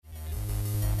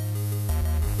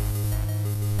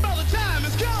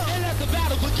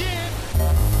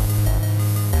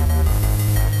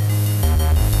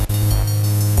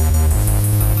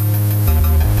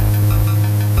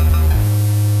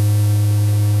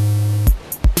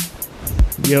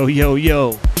Yo, yo,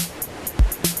 yo.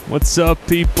 What's up,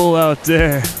 people out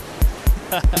there?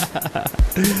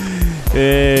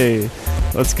 Hey,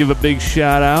 let's give a big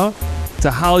shout out to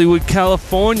Hollywood,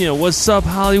 California. What's up,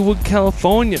 Hollywood,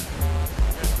 California?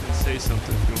 Say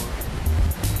something if you want.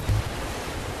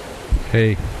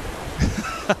 Hey.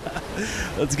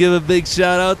 Let's give a big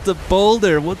shout out to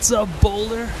Boulder. What's up,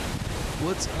 Boulder?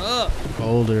 What's up?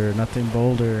 Boulder, nothing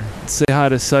bolder. Say hi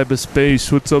to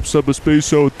cyberspace. What's up,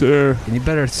 cyberspace out there? And you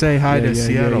better say hi to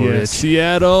Seattle, Rich.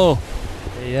 Seattle.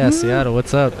 Hey, yeah, Seattle,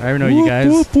 what's up? I know you guys.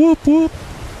 Whoop, whoop, whoop.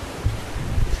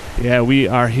 Yeah, we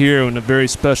are here on a very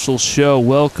special show.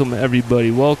 Welcome,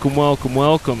 everybody. Welcome, welcome,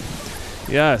 welcome.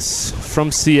 Yes,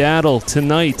 from Seattle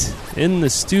tonight in the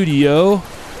studio,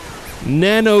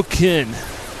 Nano-kin.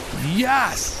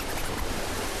 Yes!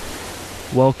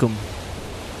 Welcome.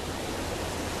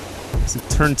 He's a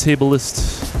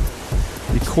turntablist,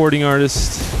 recording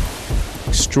artist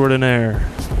extraordinaire.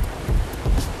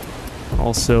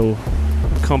 Also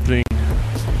accompanying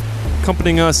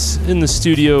us in the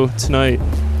studio tonight,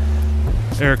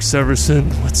 Eric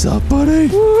Severson. What's up, buddy?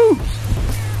 Woo!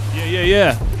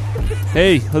 Yeah.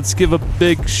 Hey, let's give a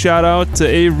big shout out to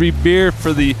Avery Beer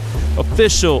for the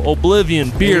official Oblivion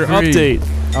beer Avery.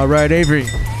 update. All right, Avery.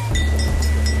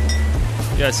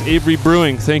 Yes, Avery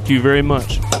Brewing, thank you very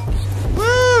much.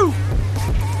 Woo!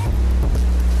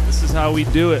 This is how we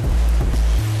do it.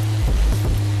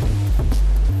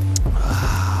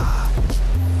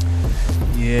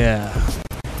 Yeah.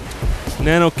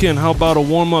 Nano-kin, how about a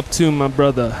warm-up tune, my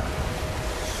brother?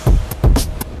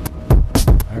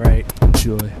 All right.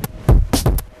 Enjoy.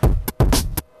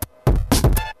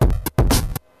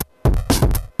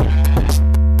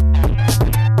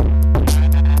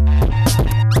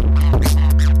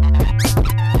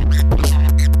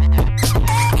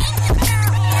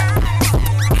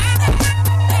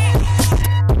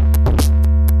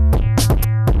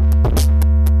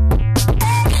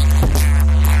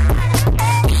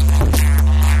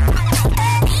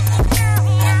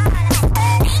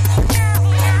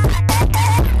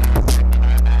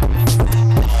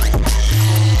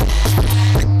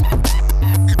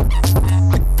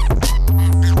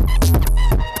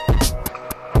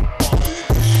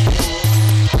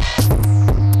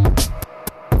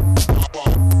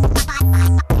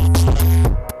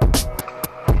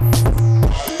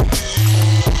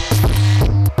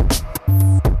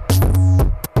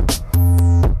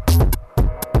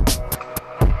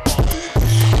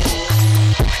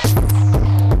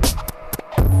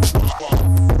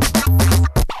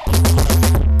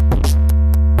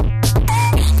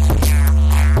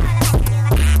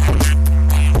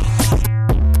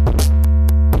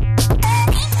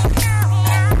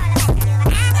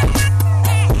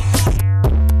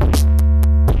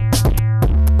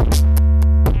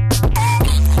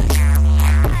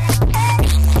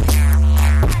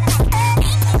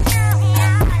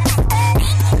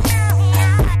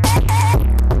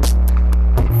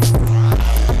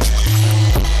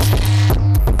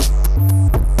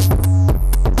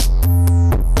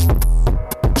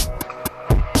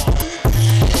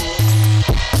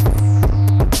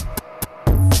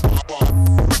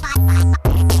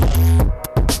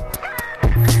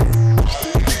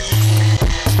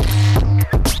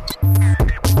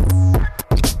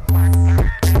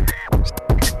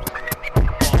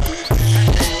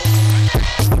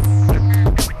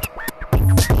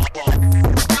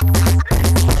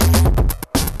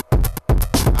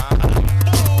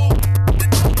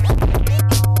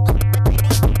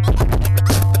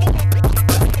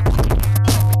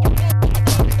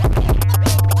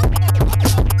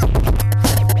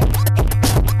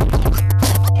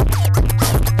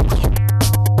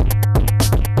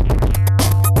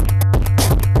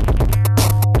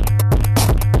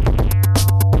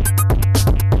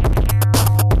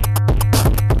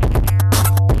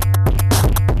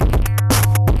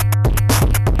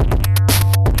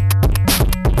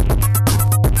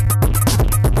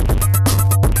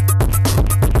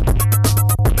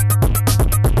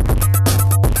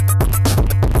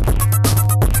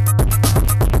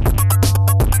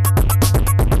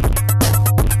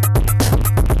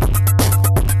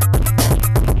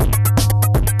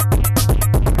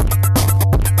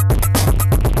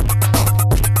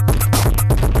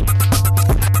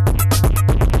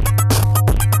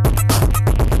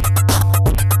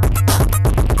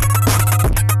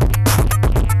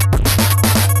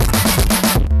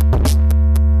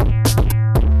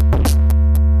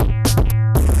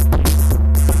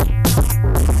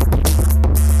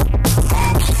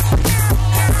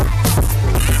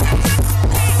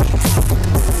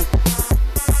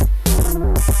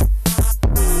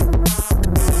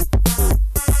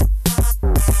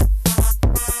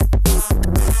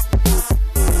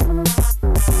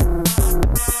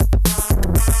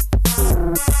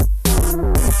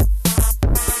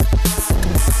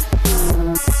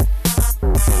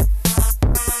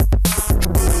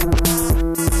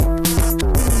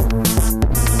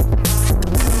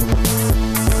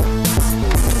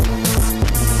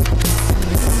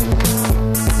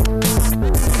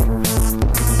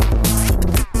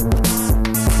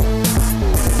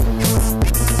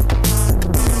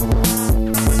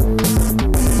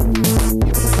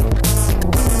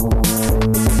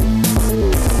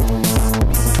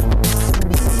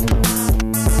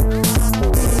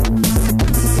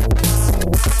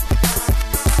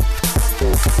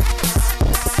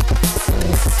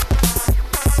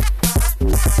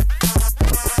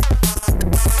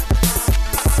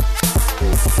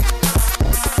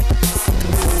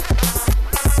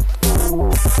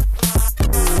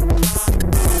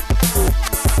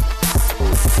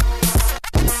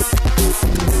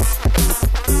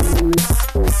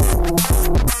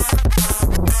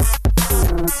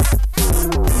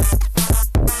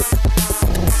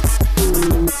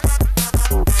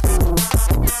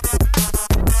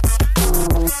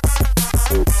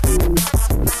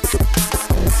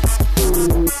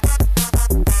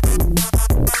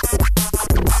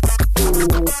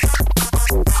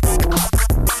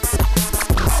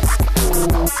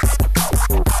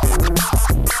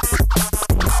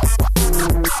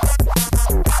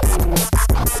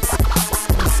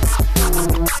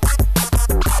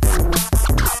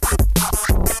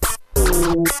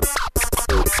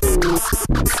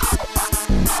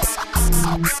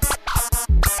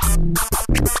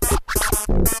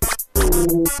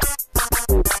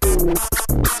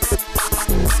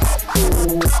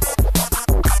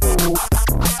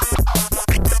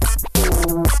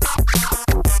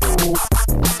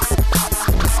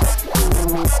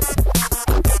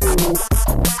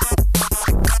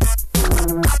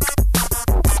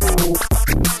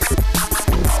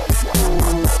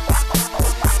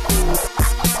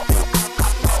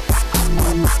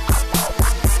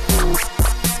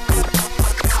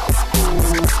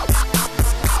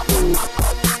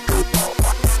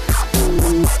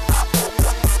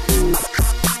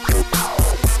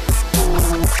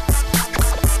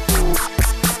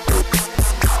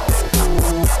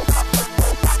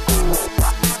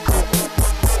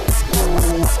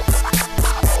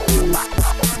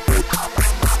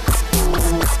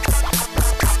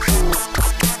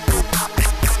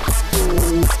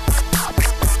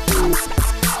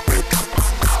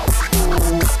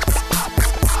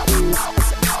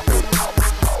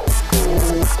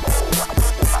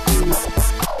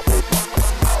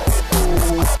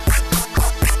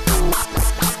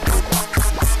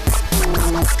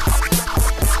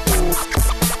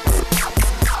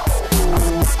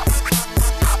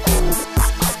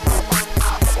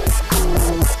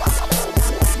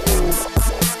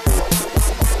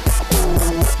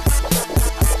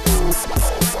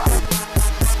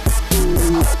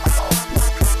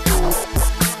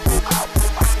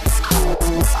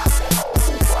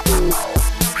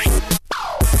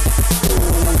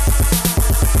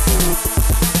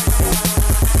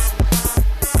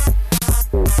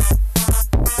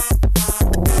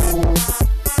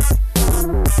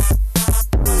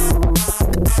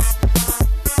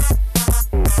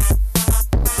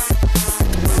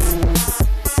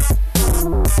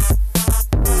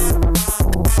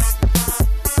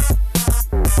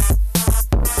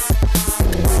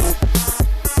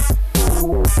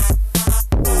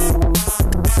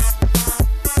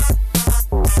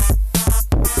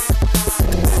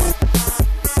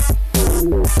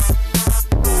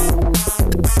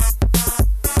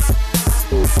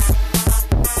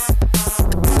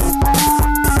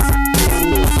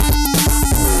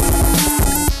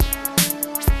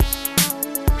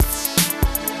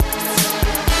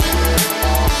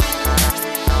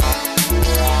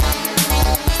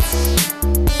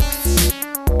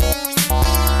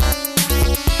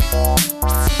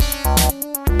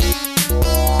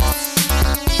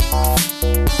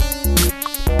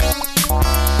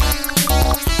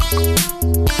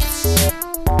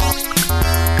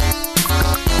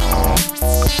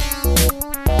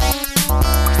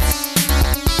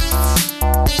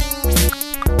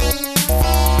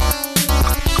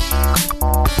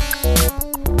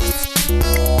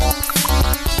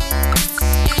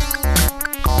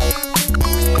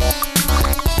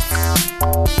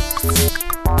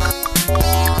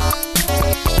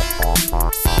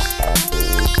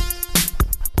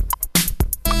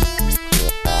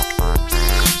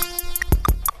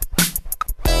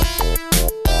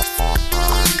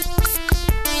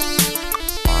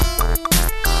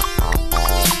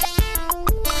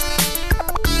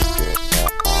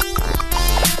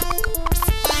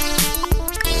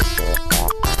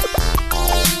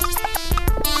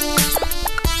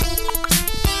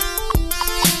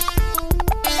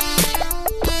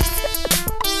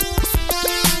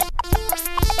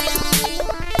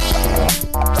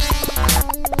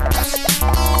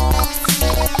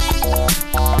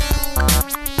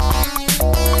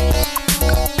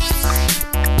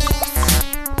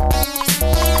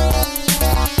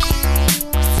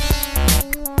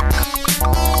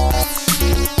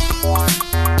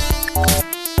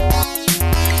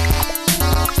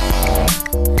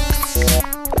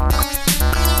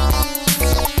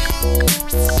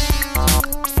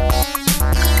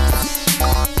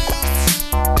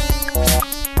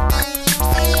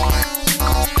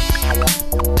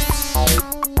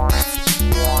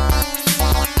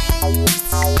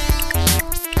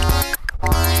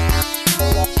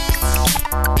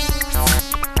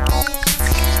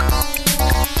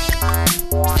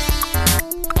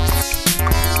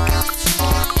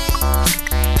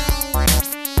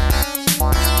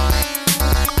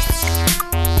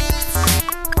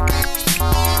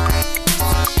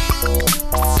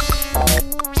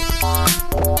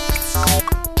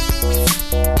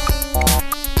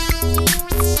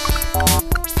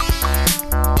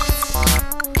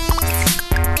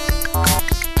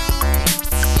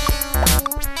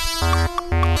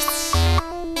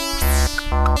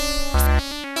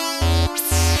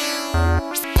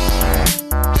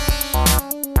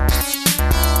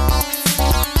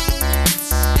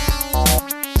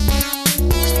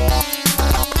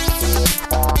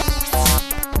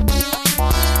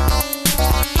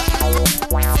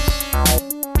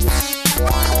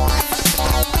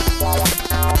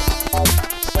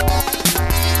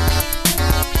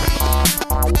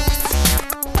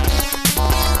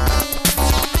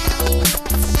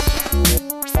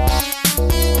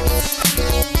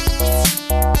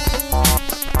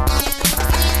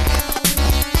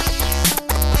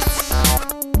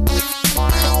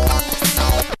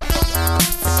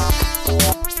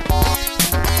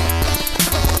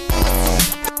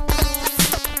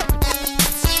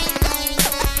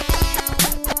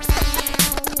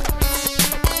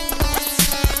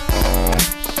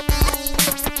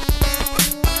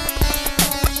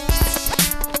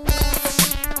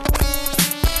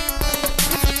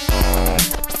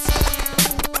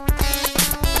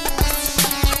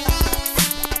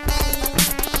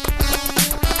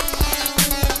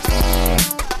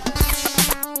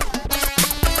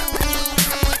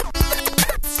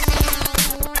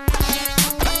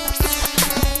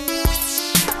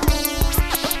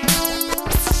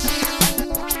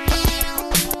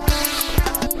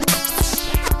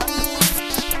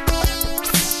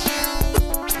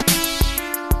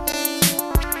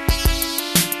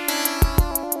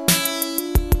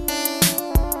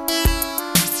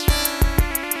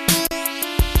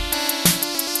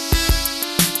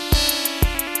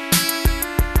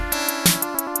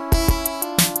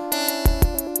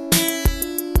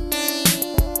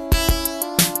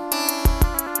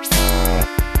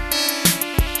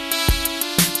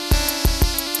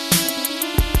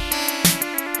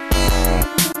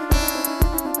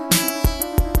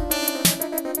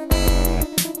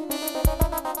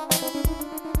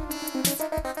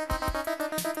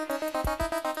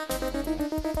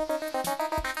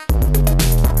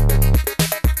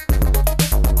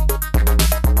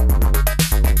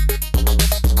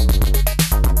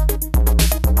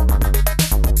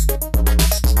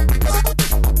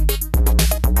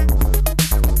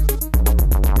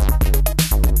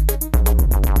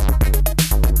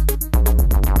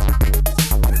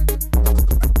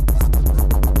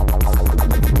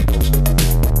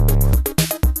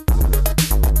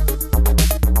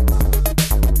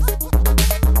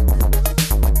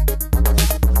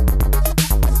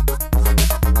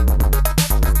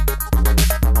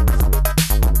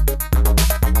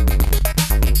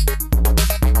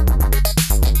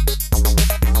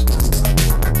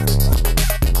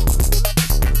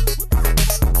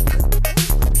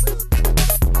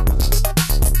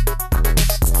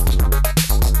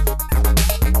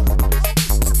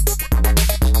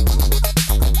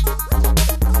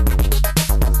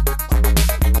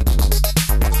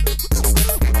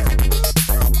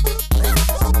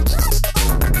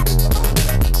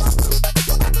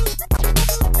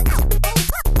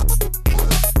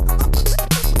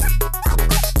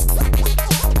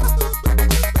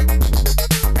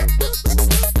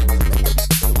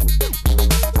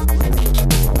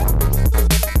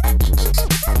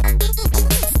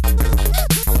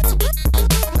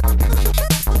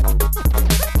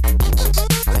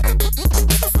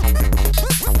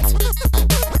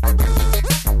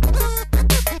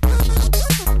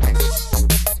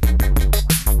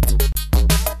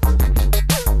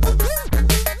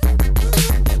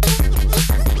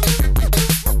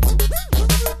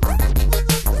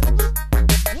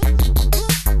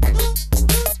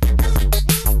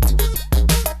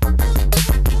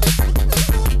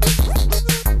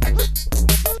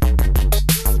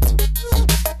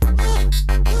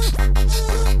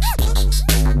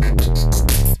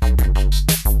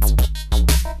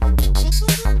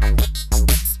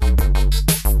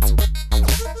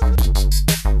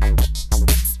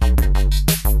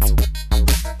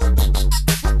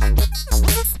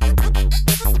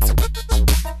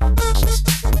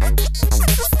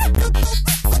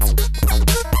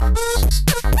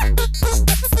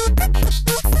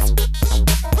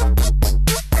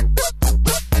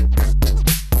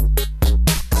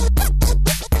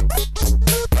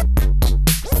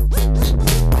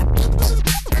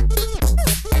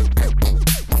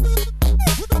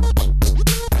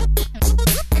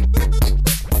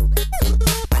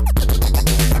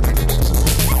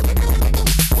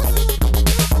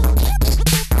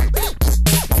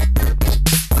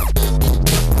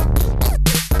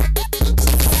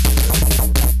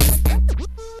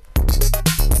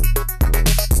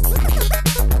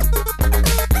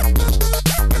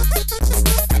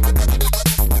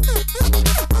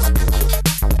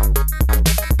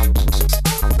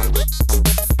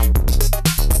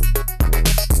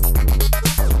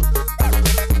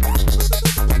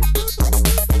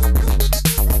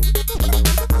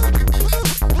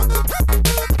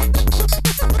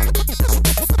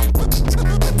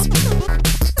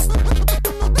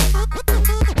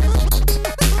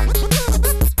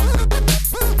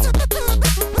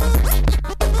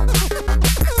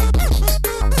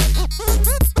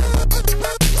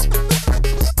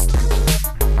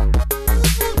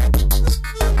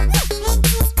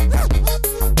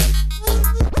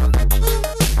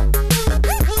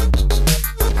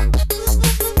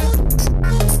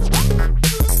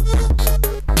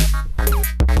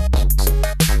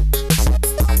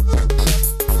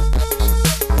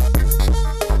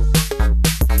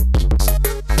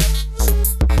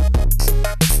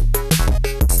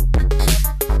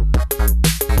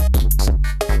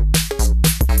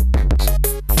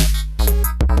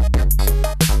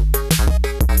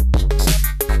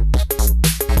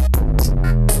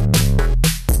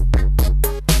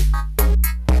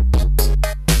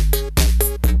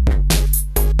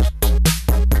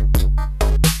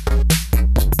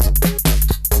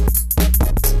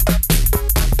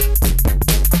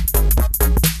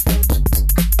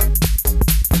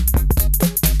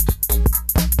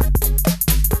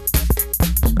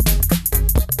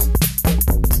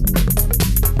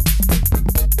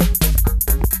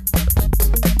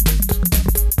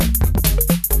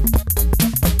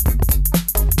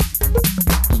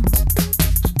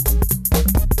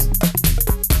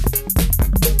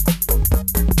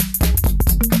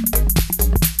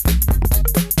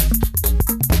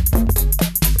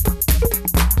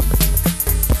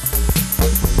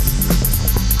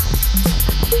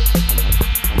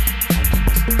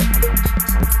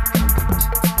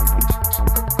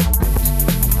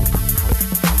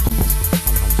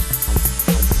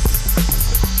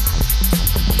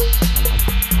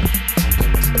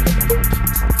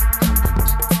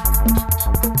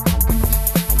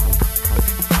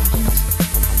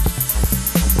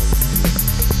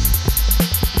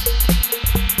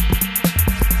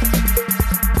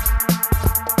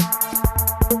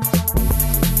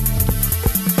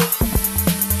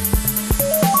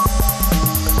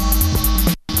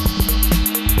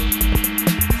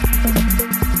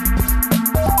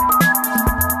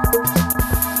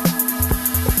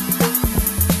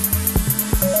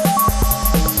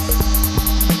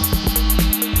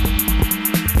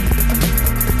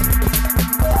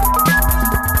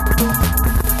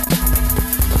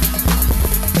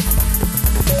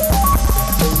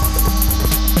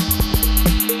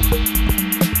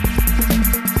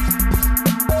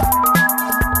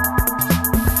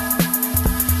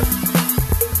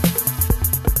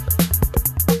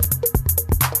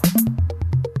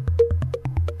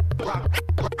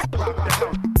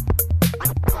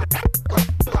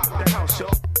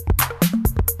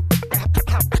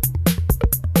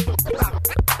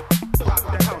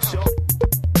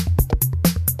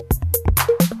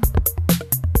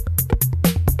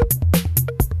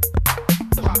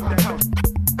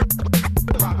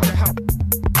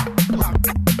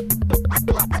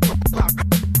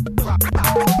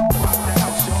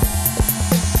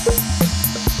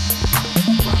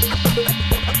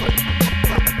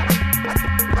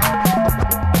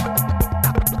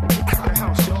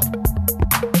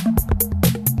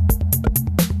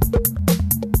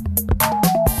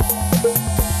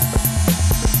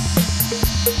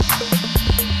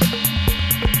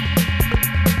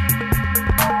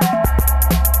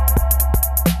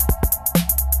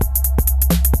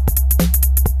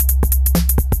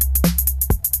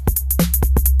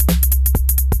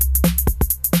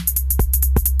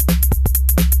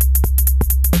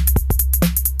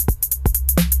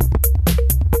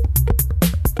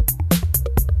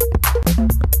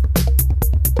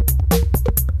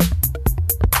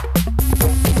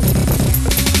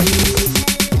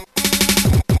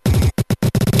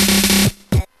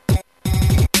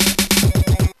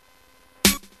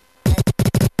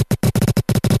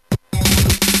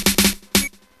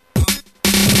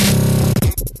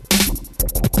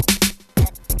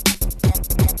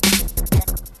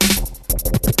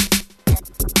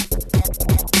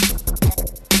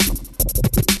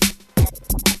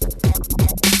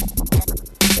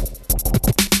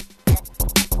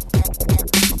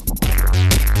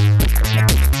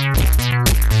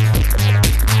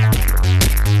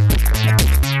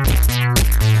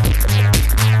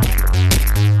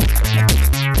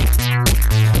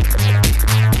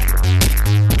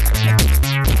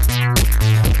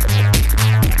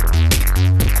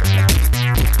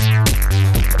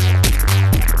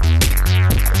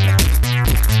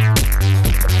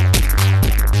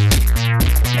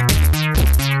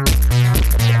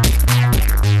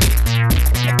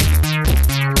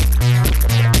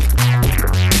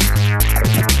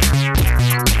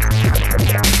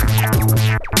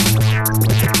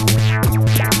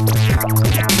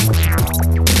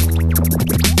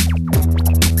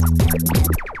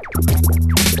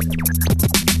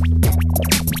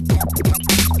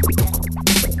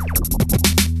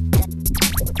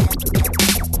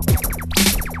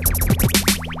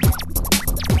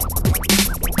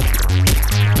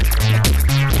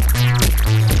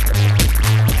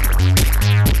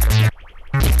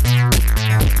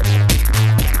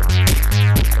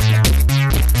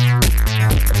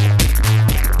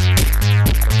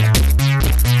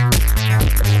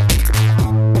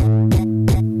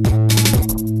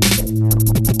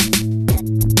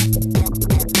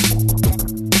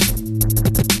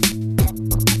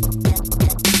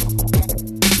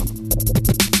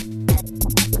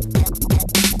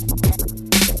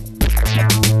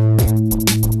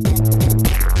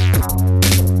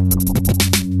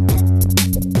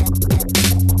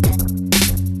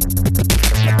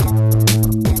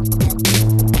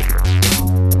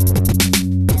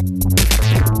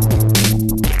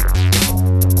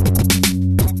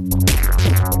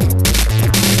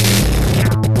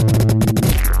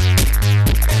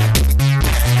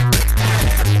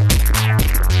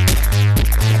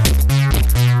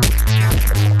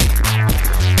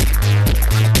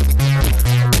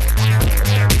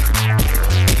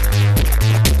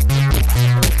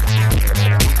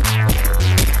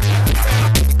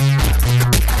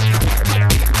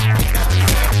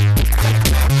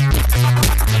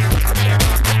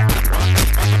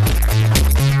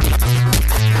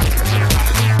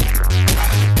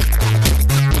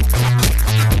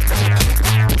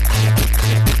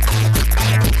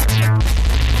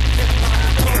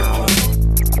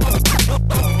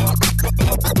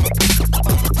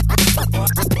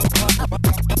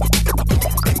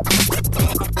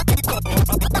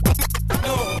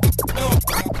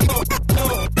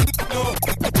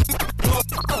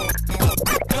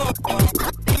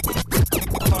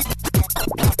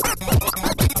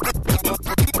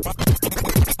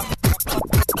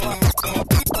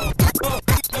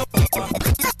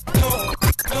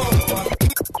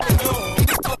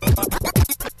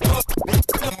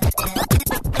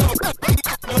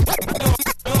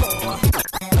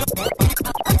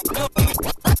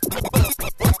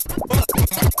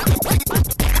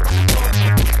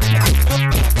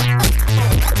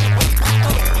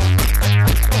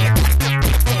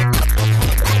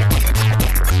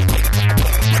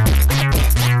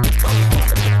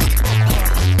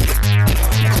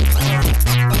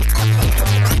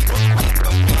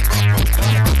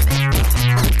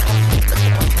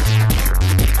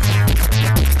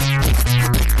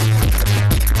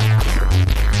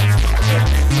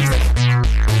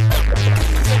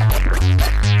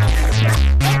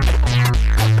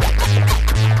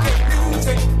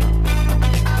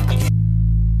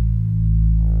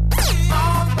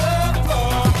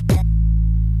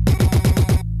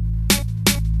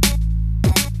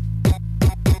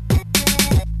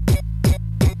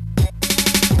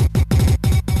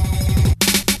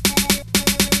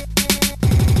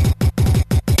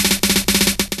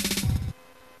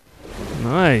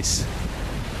 Nice.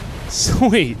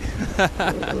 Sweet.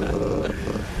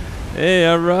 Hey,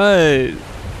 all right.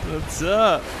 What's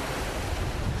up?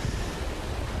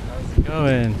 How's it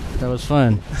going? That was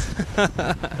fun.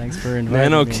 Thanks for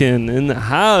inviting Nano-kin me. in the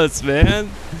house,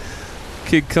 man.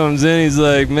 Kid comes in, he's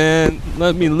like, man,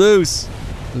 let me loose.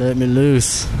 Let me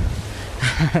loose.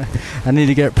 I need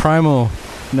to get primal.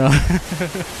 No.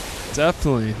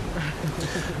 Definitely.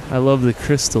 I love the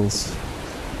crystals.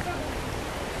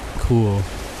 Cool.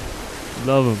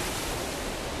 Love them.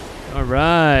 All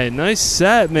right. Nice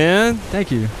set, man.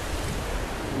 Thank you.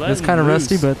 Letting It's kind of loose.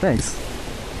 rusty, but thanks.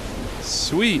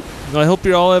 Sweet. Well, I hope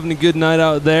you're all having a good night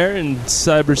out there in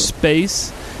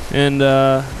cyberspace. And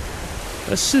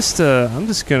let's just open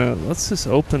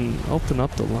up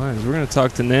the lines. We're gonna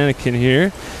talk to Nano-kin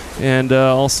here, and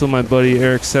also my buddy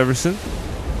Eric Severson.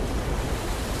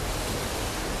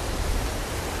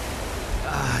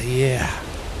 Ah, yeah.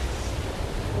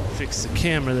 Fix the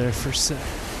camera there for a sec.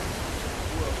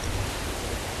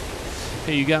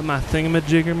 Hey, you got my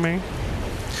thingamajigger, man?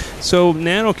 So,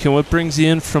 Nano-kin, what brings you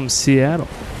in from Seattle?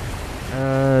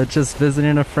 Just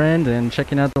visiting a friend and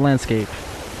checking out the landscape.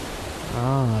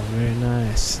 Ah, very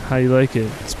nice. How you like it?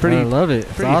 It's pretty. I love it.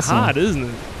 It's pretty awesome. hot, isn't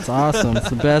it? It's awesome.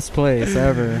 It's the best place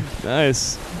ever.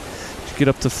 Nice. Did you get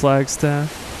up to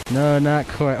Flagstaff? No, not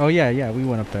quite. Oh yeah, we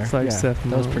went up there. Flagstaff. Yeah,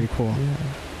 that was pretty cool. Yeah.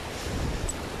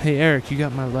 Hey, Eric, you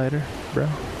got my lighter, bro?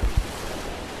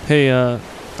 Hey, I'm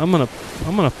gonna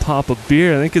pop a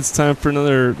beer. I think it's time for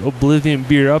another Oblivion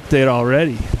beer update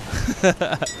already.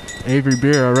 Avery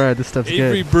Beer, all right, this stuff's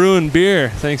Avery good. Brewing Beer.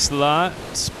 Thanks a lot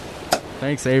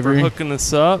Thanks, for Avery. hooking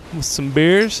us up with some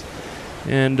beers.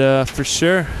 And for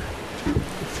sure,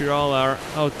 if you're all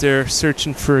out there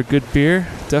searching for a good beer,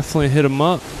 definitely hit them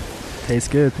up. Tastes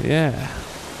good. Yeah.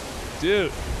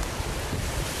 Dude.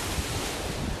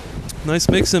 Nice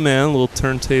mixing, man. A little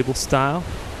turntable style.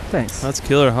 Thanks. That's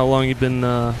killer. How long you been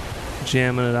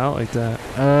jamming it out like that?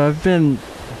 I've been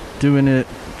doing it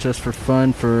just for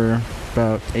fun for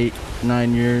about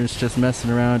 8-9 years, just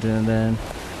messing around, and then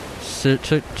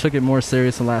took it more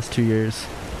serious the last 2 years.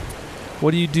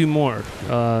 What do you do more?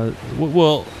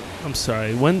 Well, I'm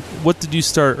sorry. What did you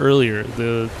start earlier?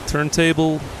 The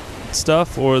turntable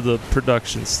stuff or the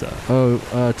production stuff?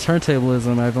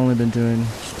 Turntablism I've only been doing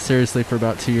seriously for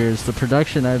about 2 years. The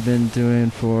production I've been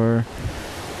doing for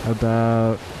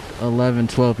about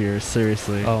 11-12 years,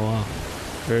 seriously. Oh, wow.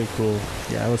 Very cool.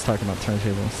 Yeah, I was talking about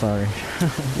turntable. Sorry.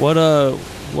 What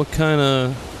kind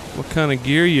of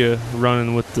gear you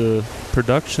running with the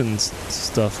production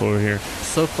stuff over here?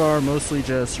 So far, mostly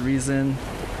just Reason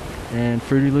and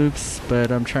Fruity Loops,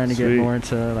 but I'm trying to get Sweet. more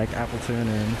into like Appleton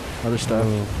and other stuff.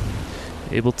 Oh.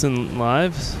 Ableton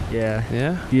Lives? Yeah.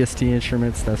 Yeah? VST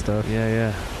instruments, that stuff.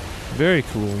 Yeah. Very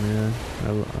cool, man.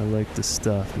 I like this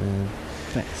stuff, man.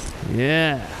 Thanks.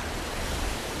 Yeah.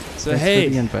 So, Thanks hey, for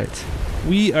the invite.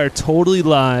 we are totally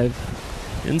live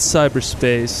in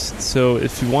cyberspace. So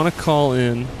if you want to call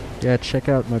in, Yeah, check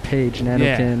out my page,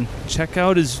 Nano-kin. check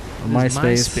out his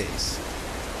MySpace.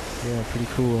 Yeah, pretty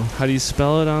cool. How do you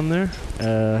spell it on there?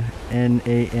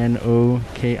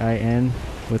 Nanokin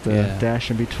with a Yeah. dash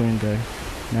in between the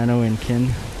nano and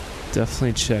kin.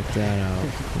 Definitely check that out.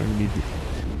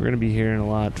 We're gonna be hearing a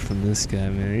lot from this guy,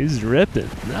 man. He's ripping.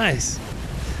 Nice.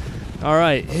 All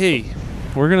right, hey,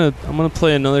 I'm gonna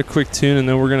play another quick tune, and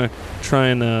then we're gonna try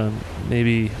and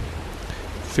maybe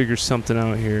figure something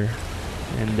out here.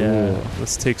 And Cool.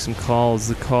 let's take some calls.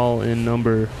 The call in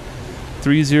number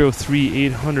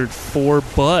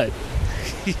 303-800-4BUD.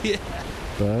 Yeah.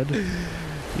 Bud?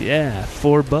 Yeah,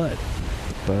 4BUD.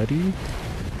 Buddy?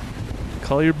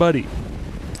 Call your buddy.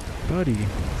 Buddy.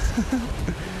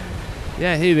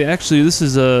 Yeah, hey, this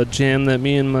is a jam that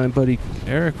me and my buddy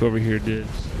Eric over here did.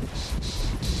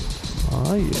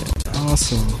 Oh, yeah.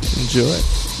 Awesome. Enjoy it.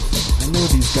 I know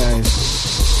these guys.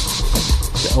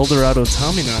 The Eldorado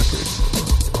Tommyknockers.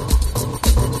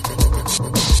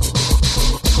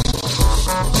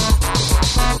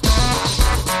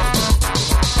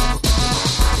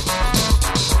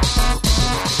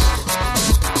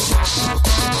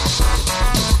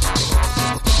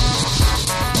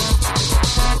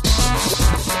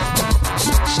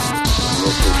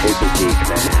 This is Hippie Geek,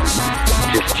 man.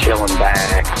 Just chilling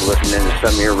back, listening to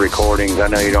some of your recordings. I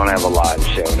know you don't have a live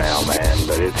show now, man,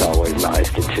 but it's always nice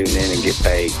to tune in and get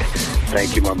baked.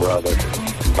 Thank you, my brother.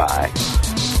 Bye.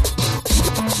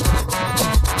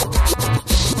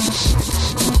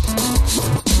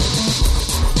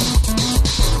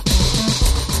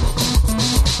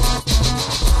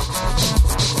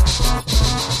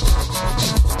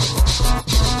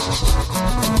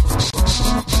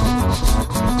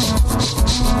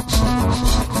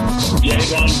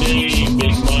 JVonD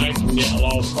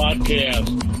podcast.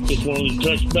 Just wanted to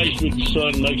touch base with your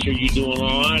son, make sure you're doing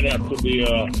all right after the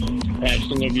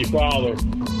passing of your father.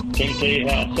 Can't tell you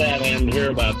how sad I am to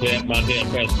hear about that. My dad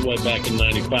passed away back in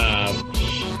 95,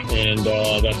 and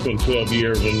that's been 12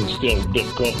 years, and it's still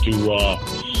difficult to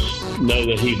know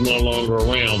that he's no longer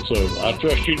around. So I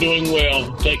trust you're doing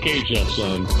well. Take care of yourself,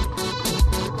 son.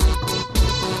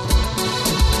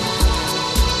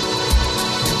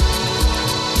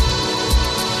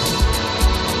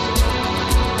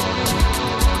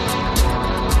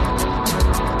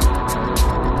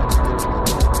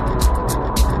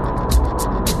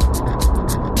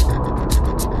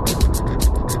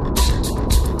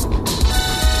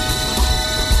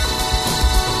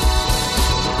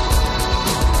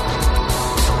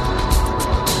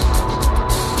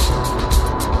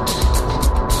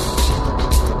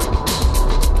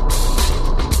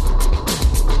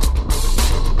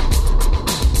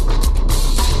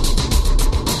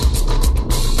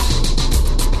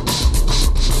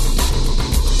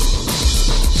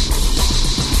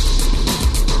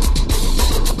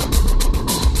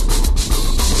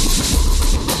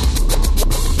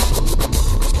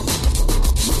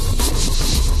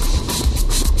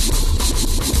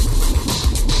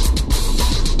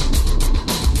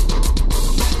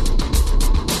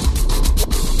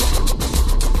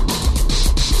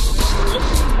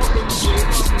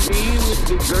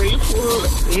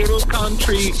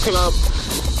 Club.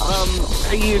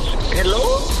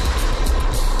 Hello?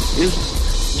 Is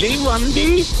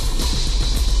JVonD?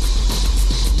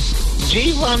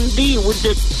 JVonD with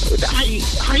the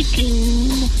hiking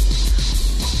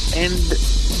and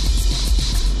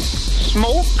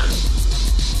smoke?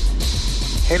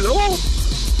 Hello?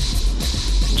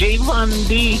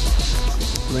 JVonD. I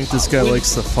think this guy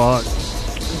likes the fog.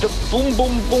 The boom,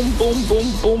 boom, boom, boom, boom,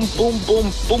 boom, boom,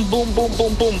 boom, boom, boom, boom,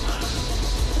 boom, boom.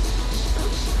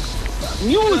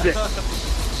 Music.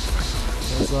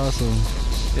 That's awesome.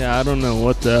 Yeah, I don't know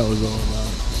what that was all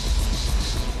about.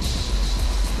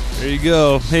 There you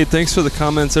go. Hey, thanks for the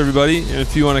comments, everybody. And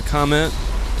if you want to comment,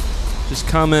 just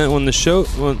comment when the show,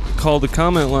 call the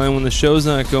comment line when the show's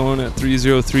not going at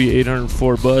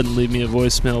 303-804-BUD and leave me a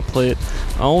voicemail. Play it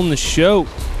on the show.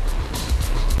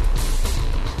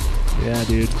 Yeah,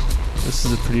 dude. This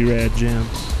is a pretty rad jam.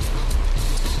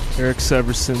 Eric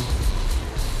Severson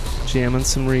jamming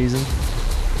some Reason.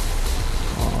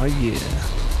 Oh yeah.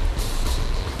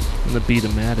 And the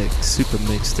Beatomatic super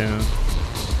mix down.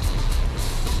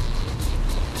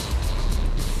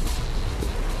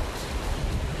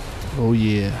 Oh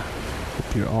yeah.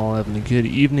 Hope you're all having a good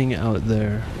evening out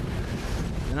there.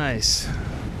 Nice.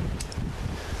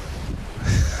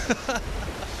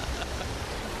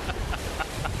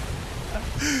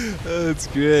 That's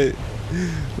great.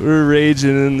 We're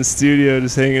raging in the studio,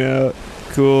 just hanging out.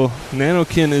 Cool.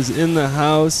 Nano-kin is in the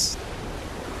house.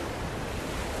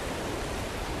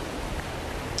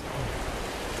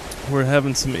 We're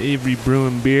having some Avery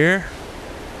Brewing Beer.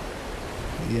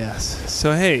 Yes.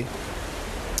 So hey,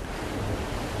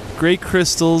 great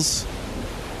crystals.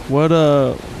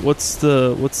 What's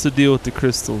the deal with the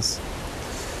crystals?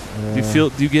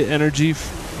 Do you get energy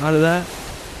out of that?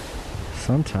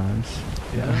 Sometimes.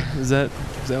 Yeah. Is that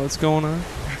what's going on?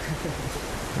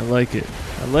 I like it.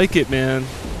 I like it, man.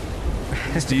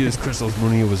 I used to use crystals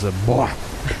when he was a boy.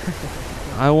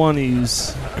 I want to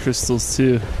use crystals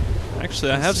too.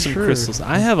 Actually, I have some crystals.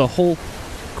 I have a whole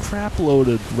crap load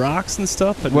of rocks and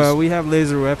stuff. Well, we have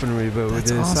laser weaponry, but we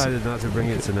That's decided awesome. not to bring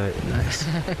it tonight. Nice.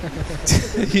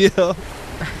 Yeah.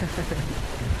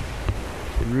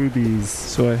 Rubies.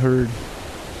 So I heard.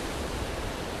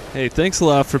 Hey, thanks a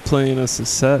lot for playing us a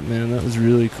set, man. That was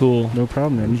really cool. No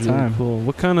problem. That was Anytime. really cool.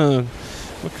 What kind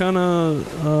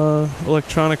of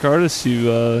electronic artists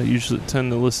you usually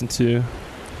tend to listen to?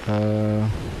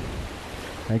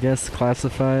 I guess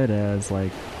classified as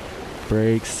like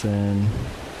breaks and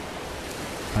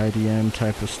IDM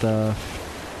type of stuff.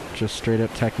 Just straight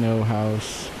up techno,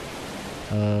 house,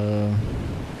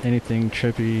 anything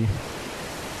trippy,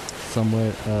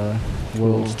 somewhat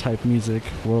world type music,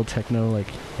 world techno like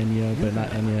Enya, but not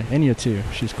Enya. Enya too,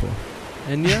 she's cool.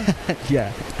 Enya?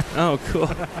 Yeah. Oh, cool.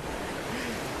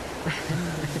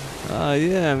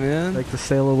 Yeah, man. Like the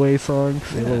Sail Away song.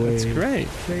 Sail Yeah, Away. that's great.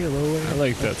 Sail Away. I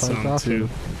like that song awesome. too.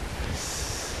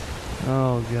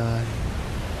 Oh god.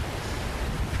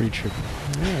 Pretty trippy.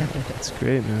 Yeah, that's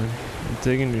great, man. I'm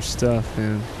digging your stuff,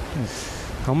 man.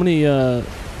 How many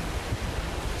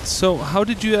so how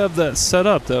did you have that set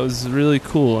up? That was really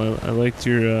cool. I liked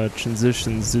your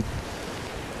transitions.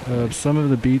 Some of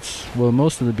the beats, well,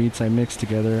 most of the beats I mixed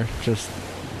together just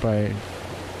by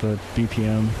the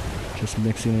BPM, just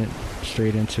mixing it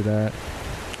straight into that.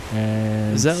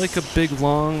 And is that like a big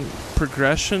long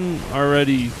progression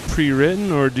already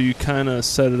pre-written, or do you kind of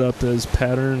set it up as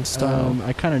pattern style?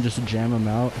 I kind of just jam them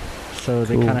out, so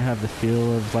they Cool. kind of have the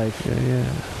feel of like Yeah.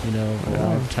 you know, a Wow.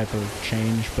 live type of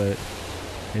change, but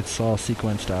it's all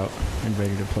sequenced out and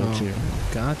ready to play Oh. too.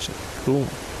 Gotcha. Cool.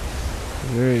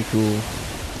 Very cool.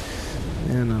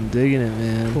 Man, I'm digging it,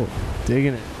 man. Cool.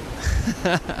 Digging it.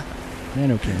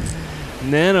 Nano-kin.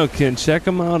 Nano-kin, check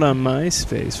them out on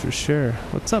MySpace for sure.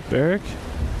 What's up, Eric?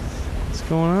 What's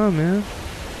going on, man?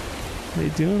 How you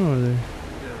doing over there?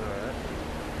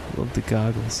 Love the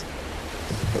goggles.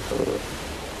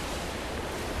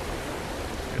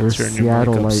 We're Turn your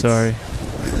Seattle mic up, lights. sorry.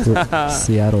 We're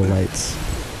Seattle lights.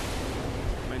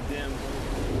 My damn.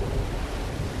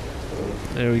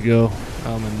 There we go.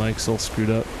 Oh, my mic's all screwed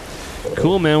up.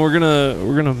 Cool, man. We're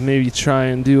gonna maybe try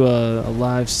and do a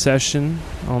live session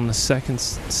on the second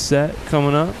set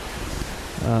coming up.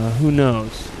 Who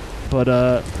knows? But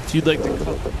if you'd like to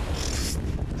call,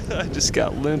 I just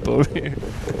got limp over here.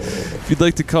 If you'd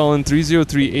like to call in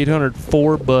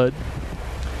 303-800-4BUD,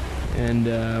 and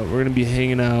we're gonna be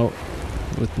hanging out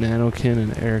with Nano-kin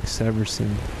and Eric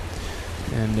Severson,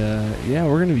 and yeah,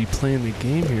 we're gonna be playing the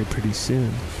game here pretty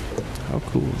soon. How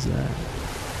cool is that?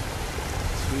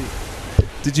 Sweet.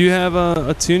 Did you have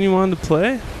a tune you wanted to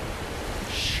play?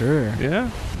 Sure.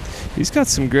 Yeah? He's got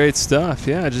some great stuff.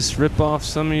 Yeah, just rip off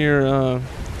some of your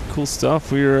cool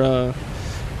stuff. We were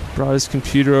brought his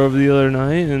computer over the other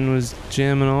night and was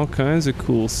jamming all kinds of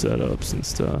cool setups and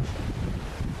stuff.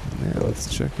 Yeah,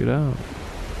 let's check it out.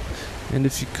 And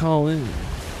if you call in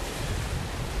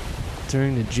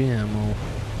during the jam, I'll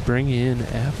bring you in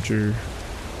after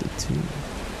the tune.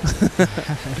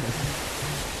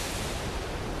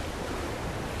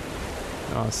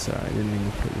 Oh, sorry, I didn't mean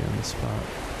to put you on the spot.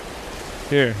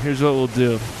 Here's what we'll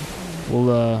do.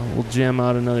 We'll jam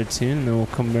out another tune, and then we'll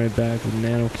come right back with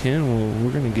Nano-kin.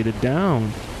 We're gonna get it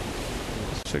down.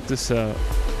 Check this out.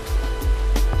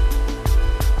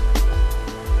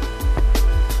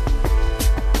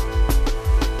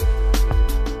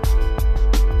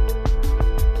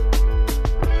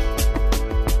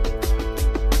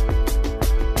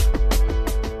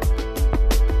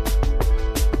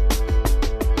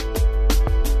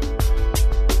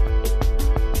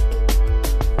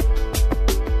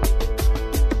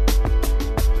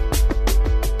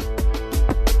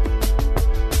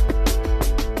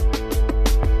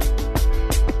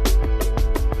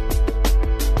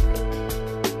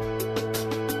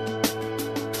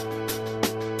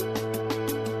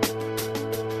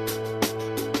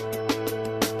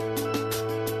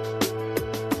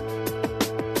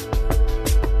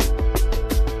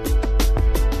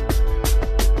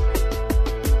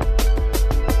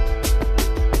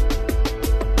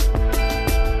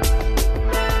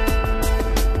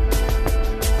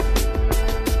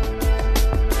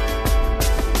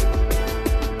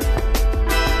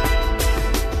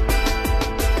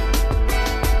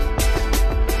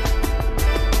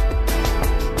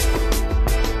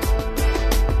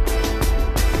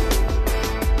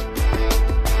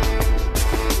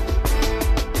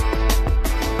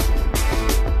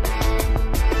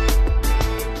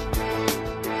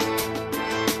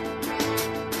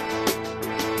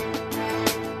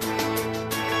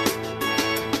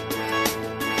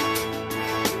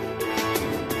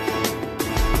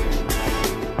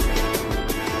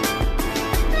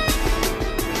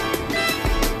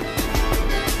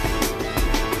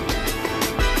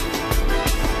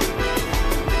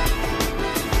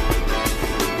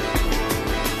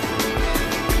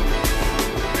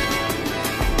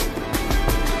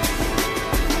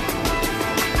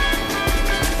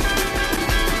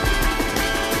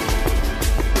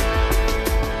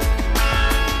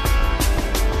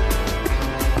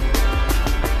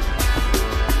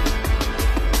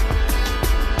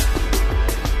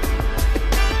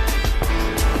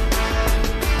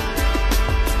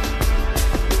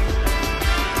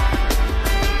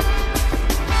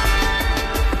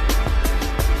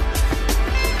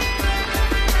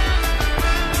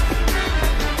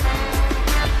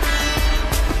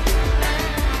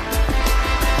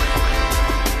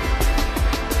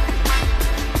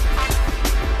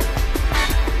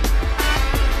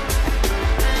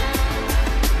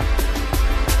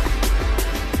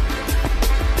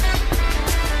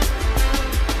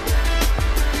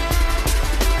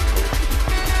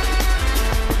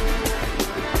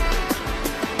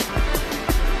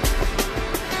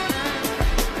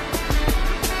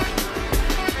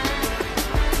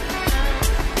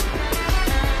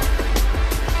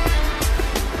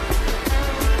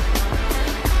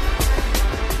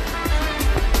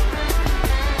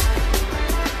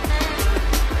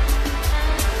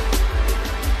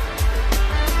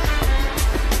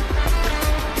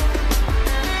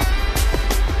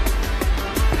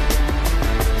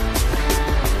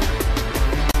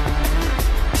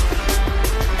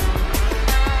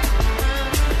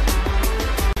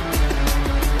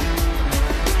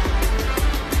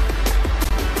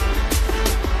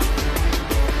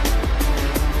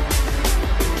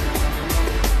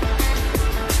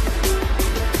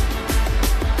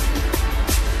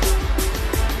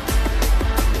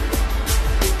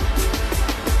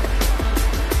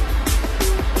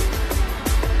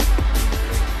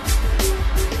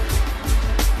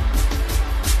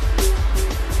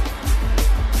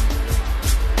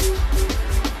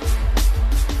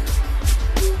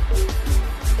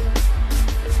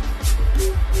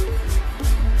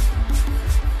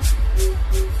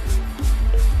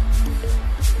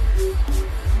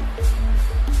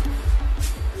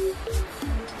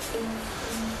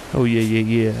 Oh,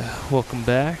 yeah. Welcome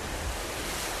back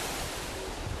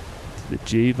to the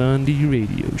JVonD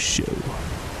radio show.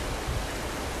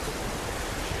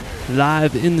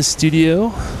 Live in the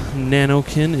studio,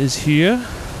 Nano-kin is here.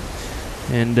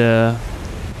 And going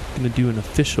to do an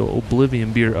official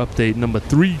Oblivion beer update number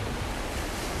 3.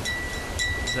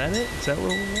 Is that it? Is that where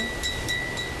we're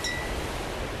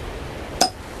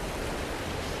at?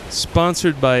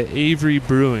 Sponsored by Avery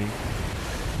Brewing.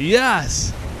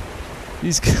 Yes!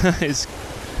 These guys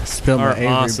Spilled are my Avery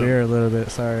awesome. beer a little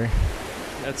bit, sorry.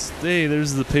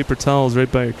 There's the paper towels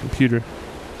right by your computer.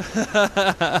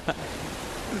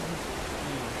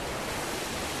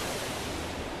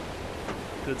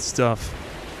 Good stuff.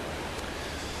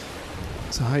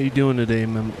 So how you doing today,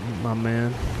 my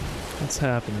man? What's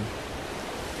happening?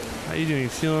 How you doing?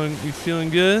 You feeling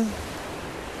good?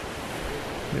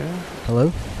 Yeah.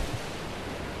 Hello?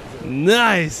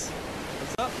 Nice.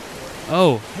 What's up?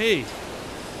 Oh, hey.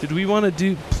 Did we want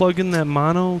to plug in that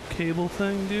mono cable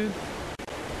thing, dude?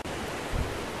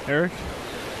 Eric?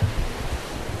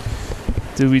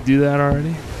 Did we do that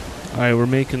already? All right, we're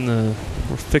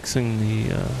fixing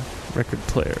the record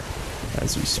player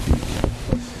as we speak.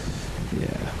 Yeah.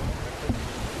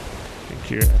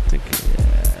 I think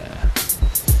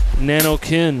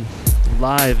Nano-kin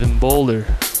live in Boulder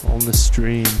on the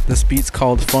stream. This beat's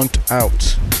called Funked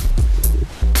Out.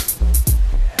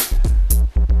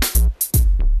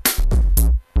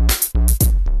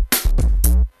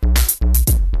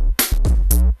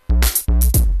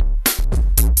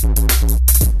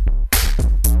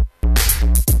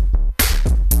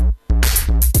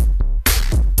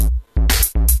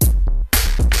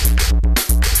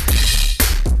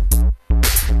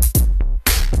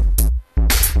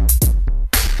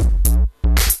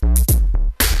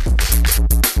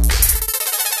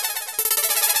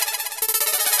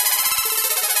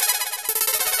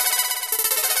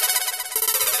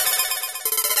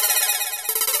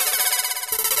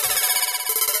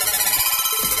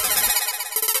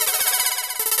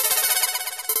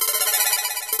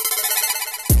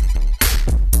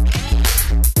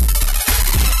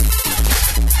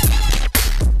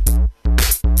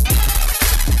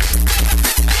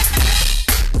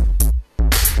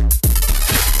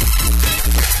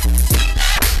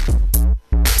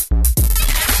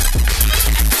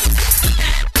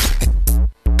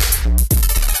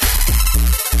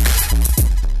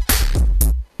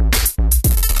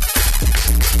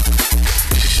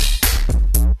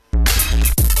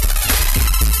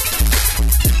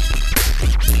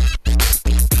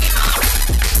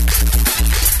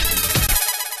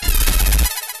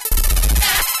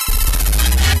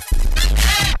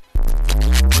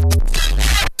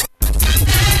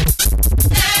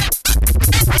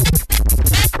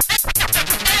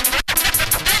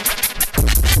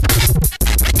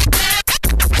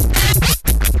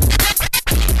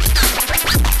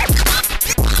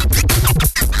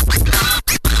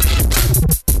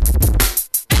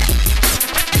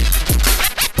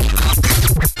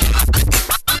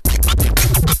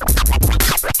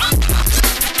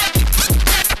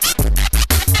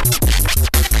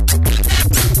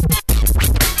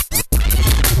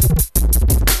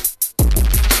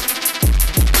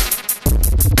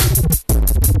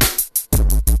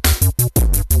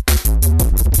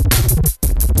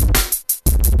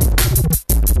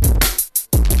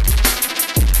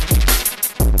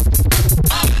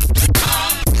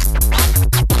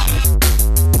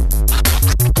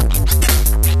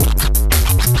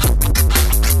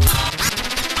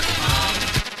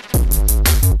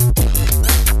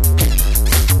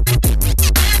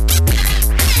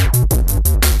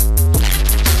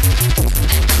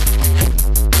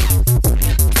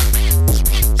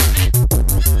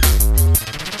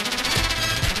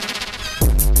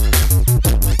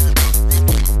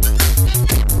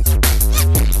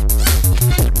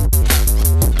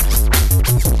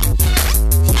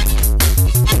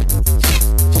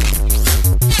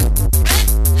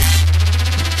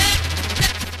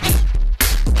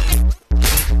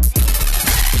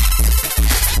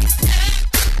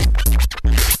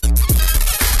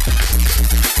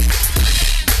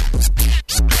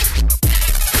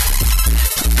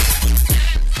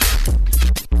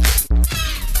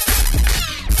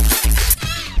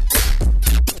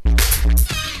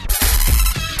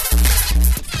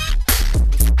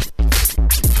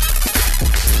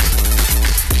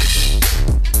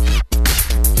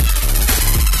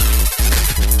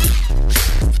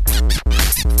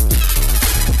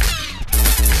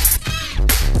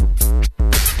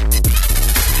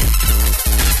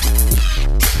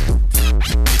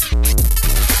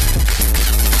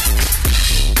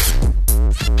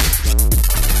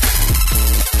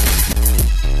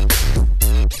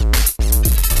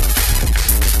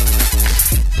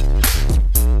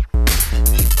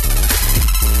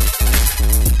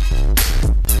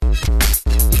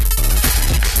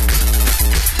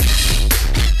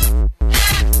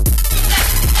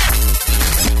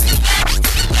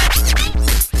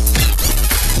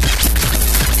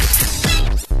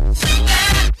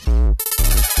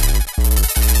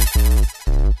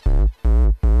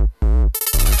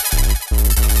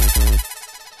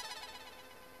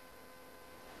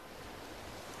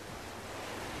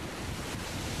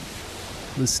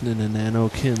 listening to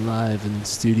Nano-kin live in the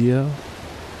studio.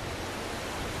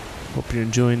 Hope you're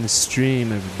enjoying the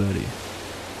stream, everybody.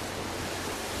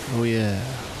 Oh yeah.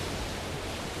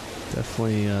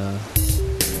 Definitely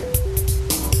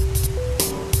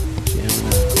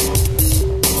jamming out.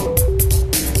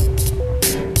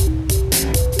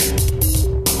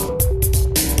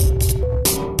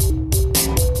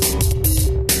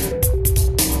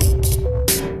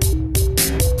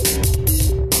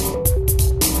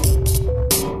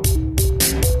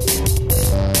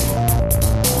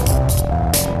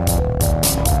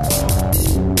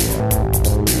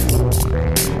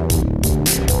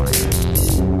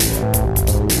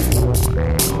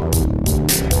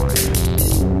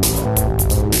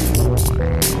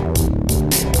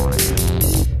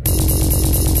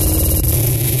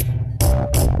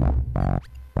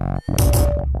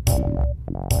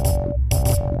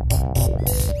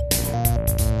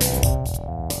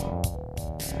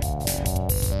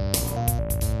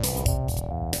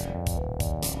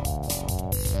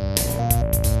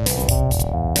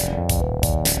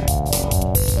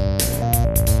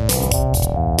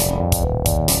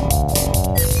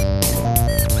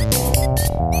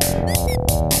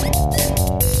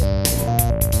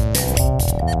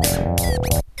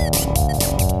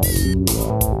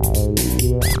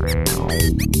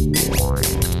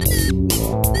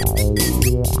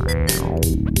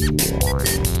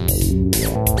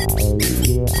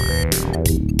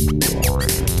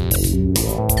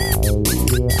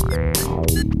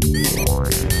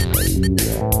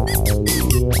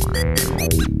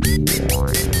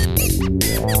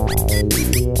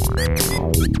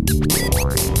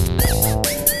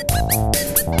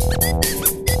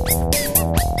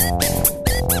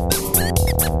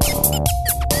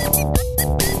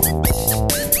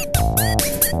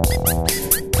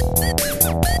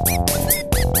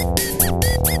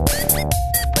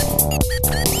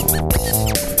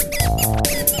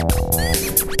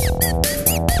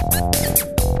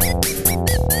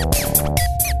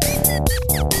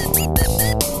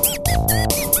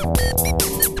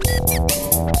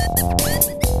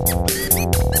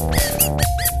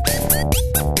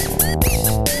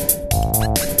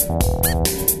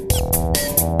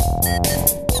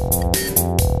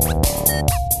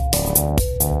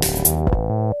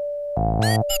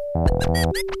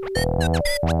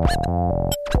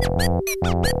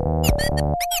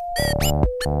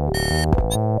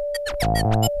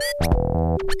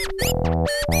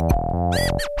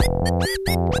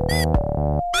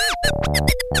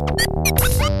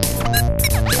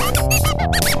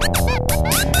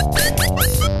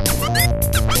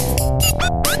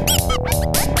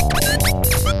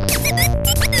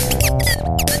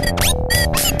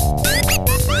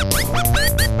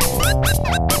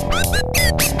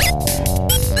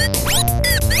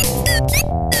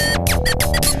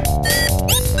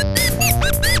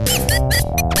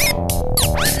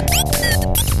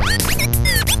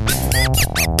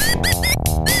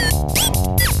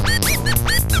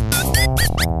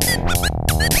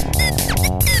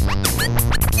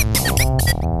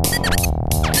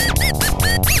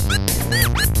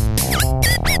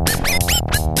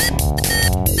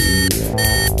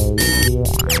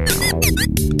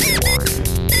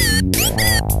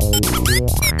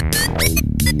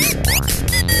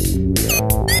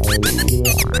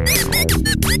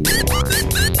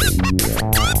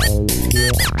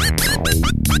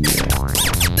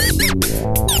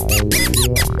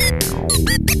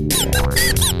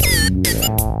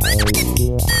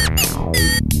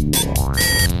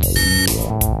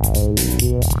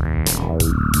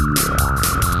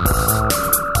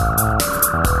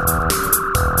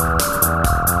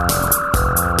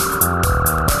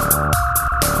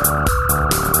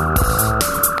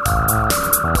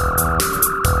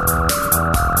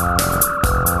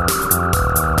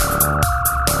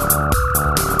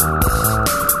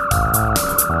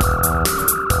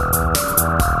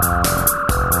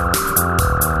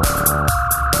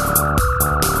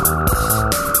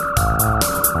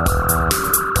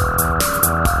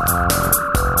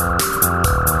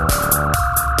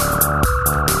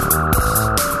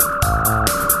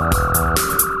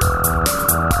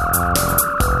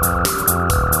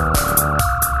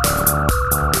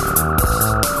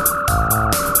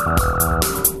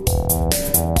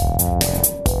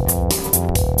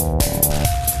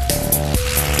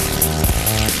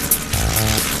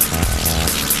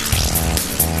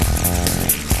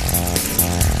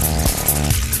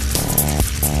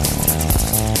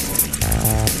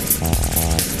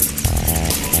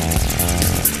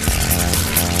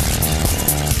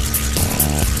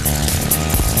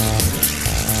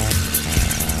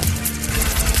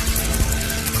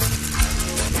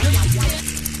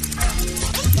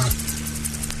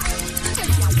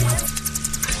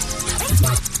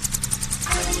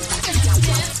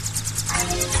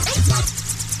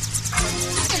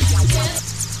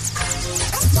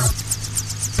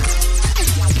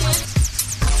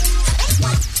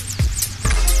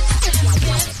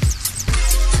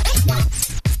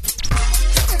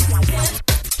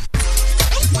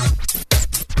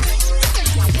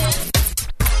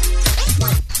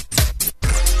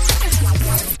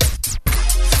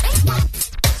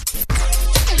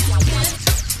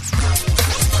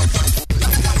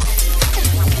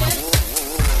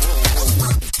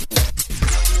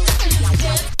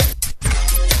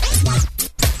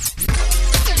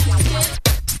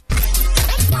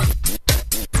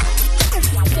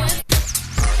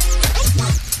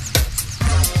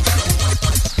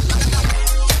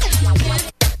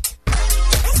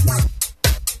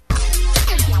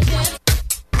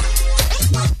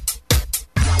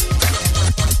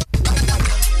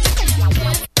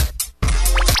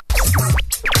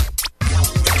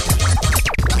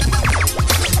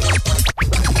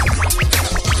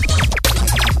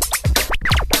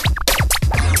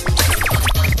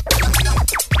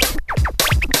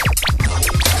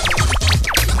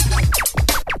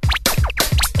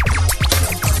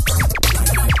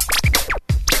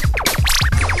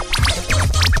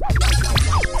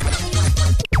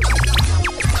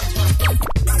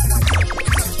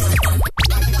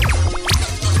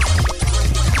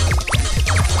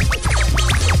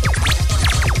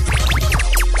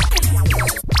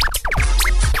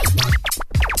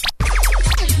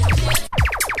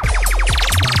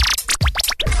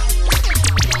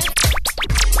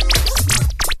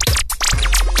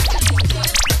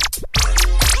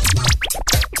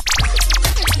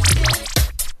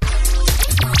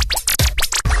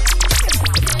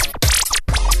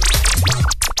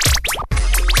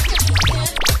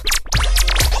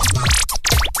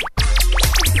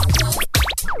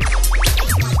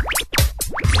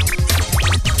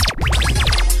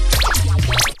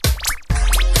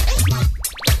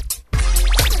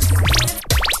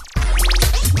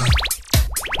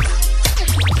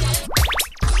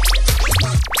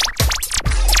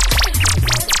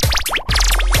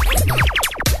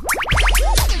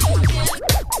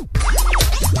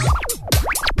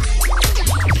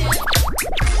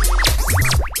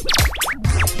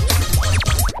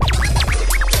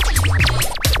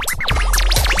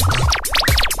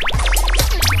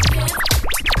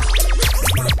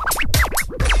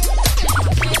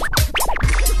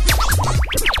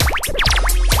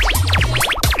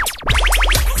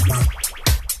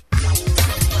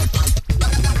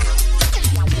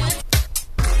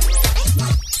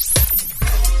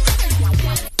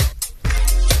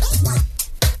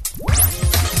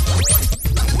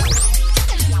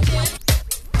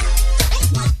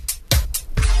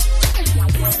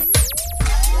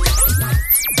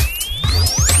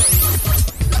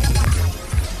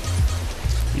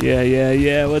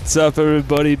 Yeah. What's up,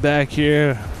 everybody? Back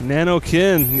here,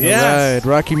 Nano-kin. Yeah, Right,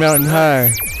 Rocky Mountain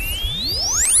High.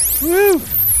 Woo!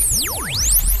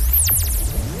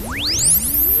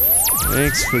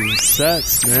 Thanks for the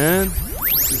sets, man.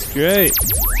 This is great.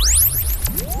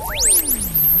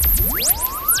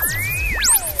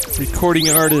 Recording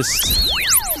artist,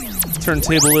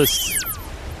 turntablist.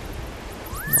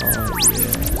 Oh yeah.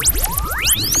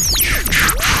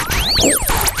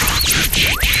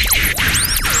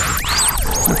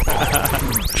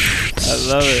 I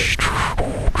love it.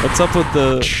 What's up with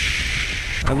the...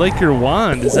 I like your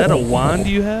wand. Is that a wand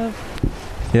you have?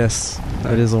 Yes,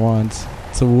 it is a wand.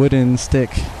 It's a wooden stick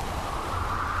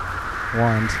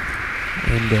wand.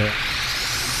 And nice.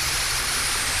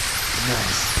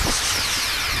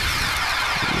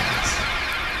 Yes.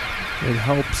 It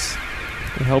helps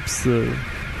the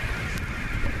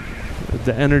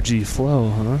energy flow,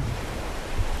 huh?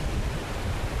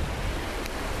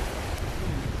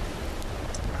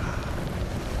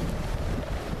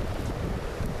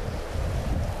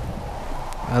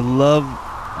 I love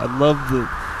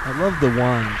the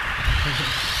wine.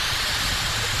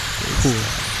 Cool.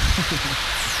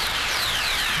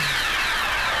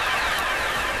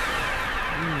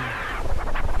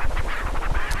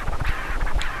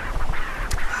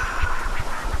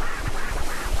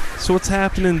 So what's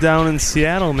happening down in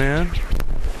Seattle, man?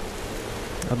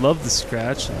 I love the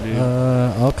scratch, dude.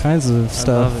 All kinds of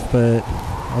stuff, but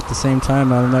at the same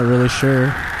time, I'm not really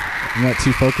sure. I'm not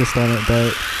too focused on it,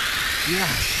 but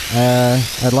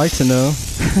I'd like to know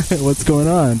what's going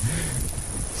on.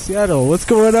 Seattle, what's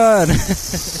going on? I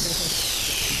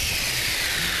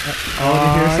want to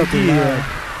hear something loud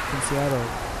from Seattle.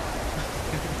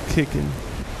 Kicking.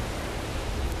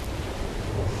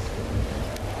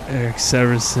 Eric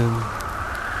Severson,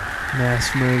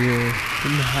 mass murder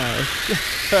in the house.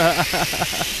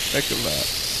 Check him out.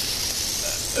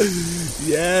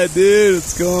 Yeah, dude,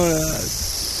 what's going on?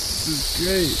 This is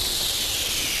great.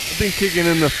 I've been kicking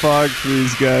in the fog for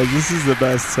these guys. This is the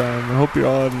best time. I hope you're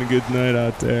all having a good night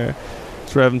out there.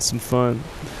 We're having some fun.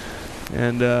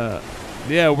 And I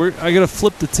gotta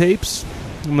flip the tapes.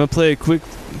 I'm gonna play a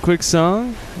quick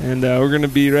song, and we're gonna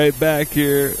be right back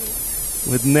here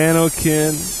with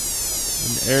Nano-kin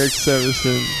and Eric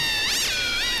Severson.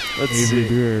 Let's Avery see.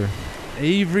 Brewer.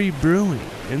 Avery Brewing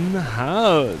in the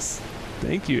house.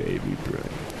 Thank you, Avery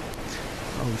Brewing.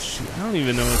 Oh shoot, I don't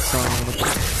even know what song I'm gonna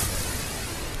play.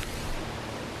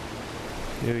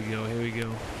 Here we go.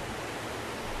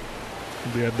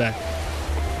 We'll be right back.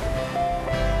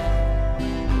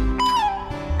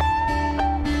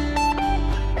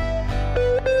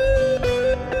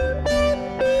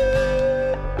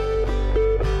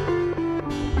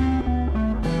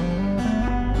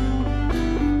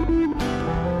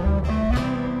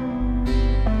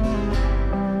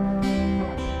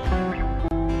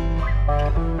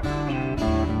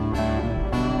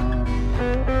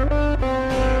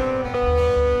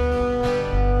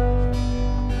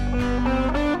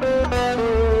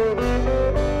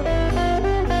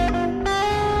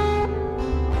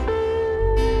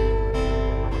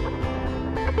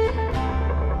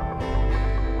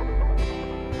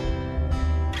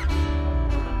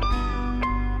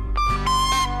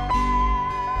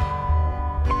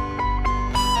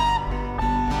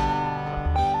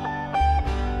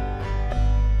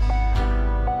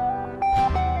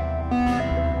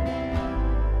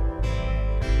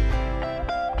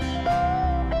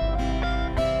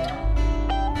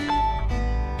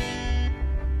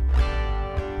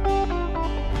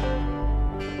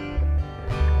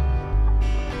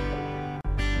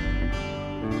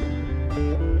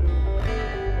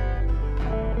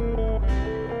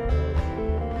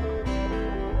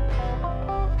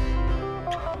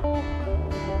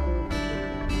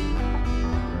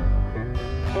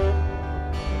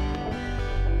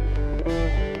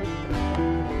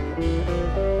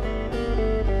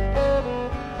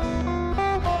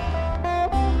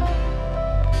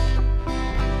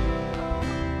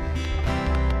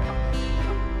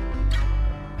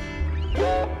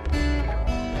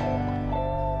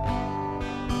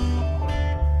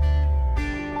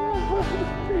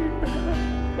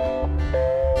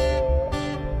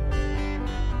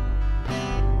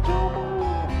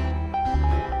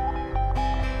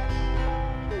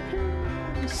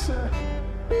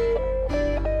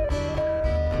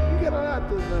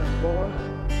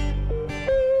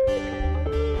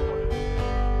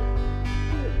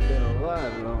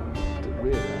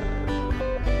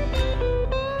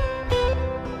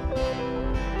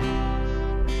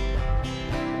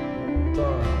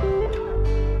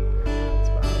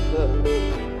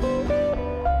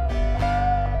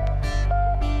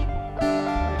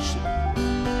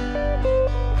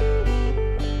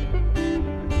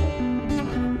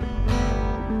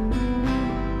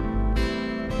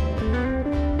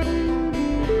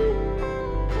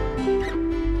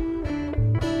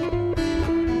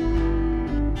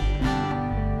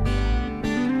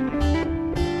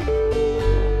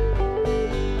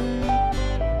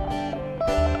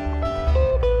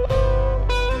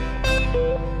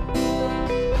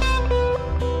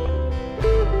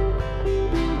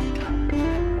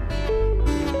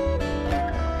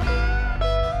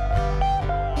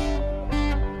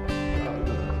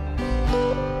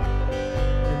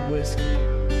 whiskey.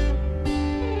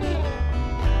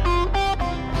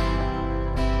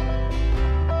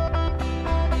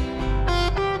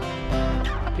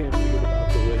 Can't forget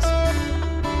about the whiskey.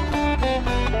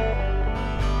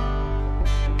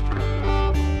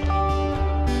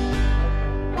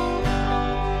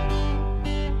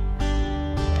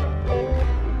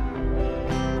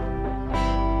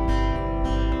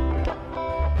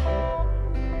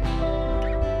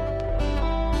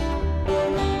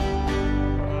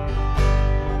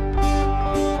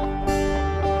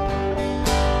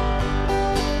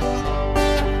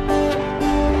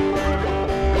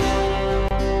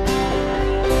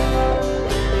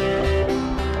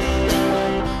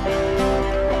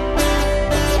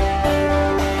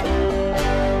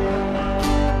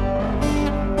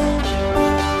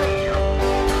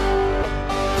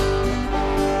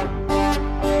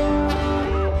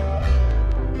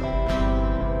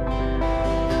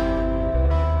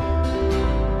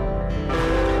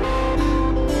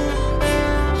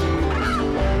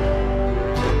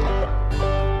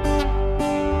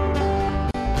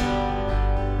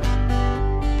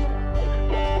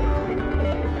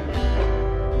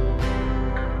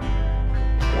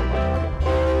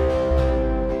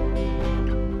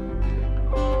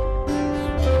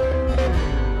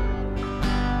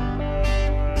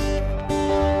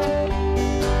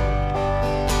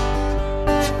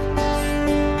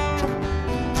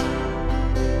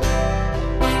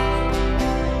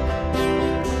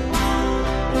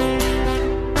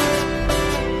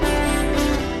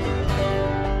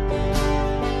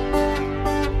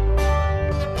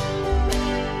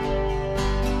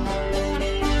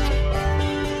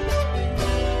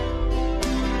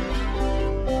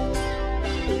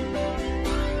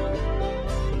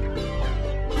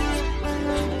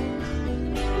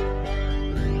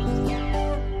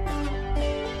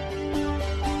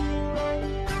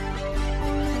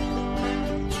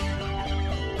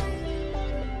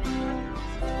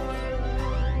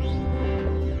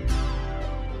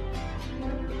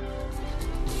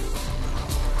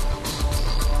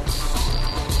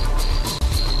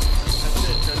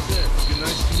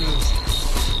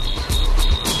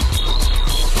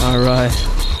 Alright.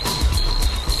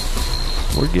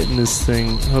 We're getting this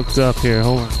thing hooked up here.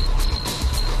 Hold on.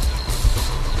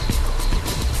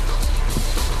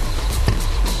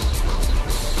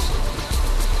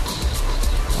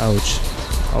 Ouch.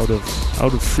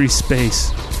 Out of free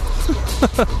space.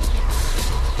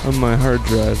 On my hard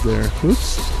drive there.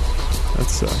 Oops. That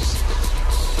sucks.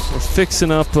 We're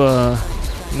fixing up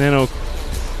Nano-kin's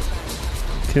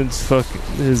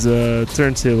his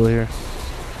turntable here.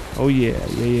 Oh yeah.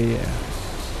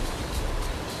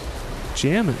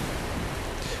 Jamming. I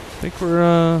think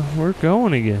we're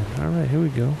going again. All right, here we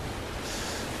go.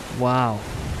 Wow.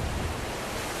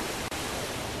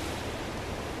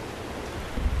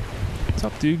 What's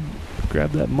up, dude?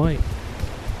 Grab that mic.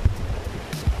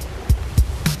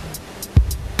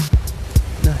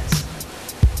 Nice.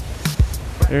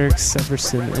 Eric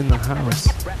Severson in the house.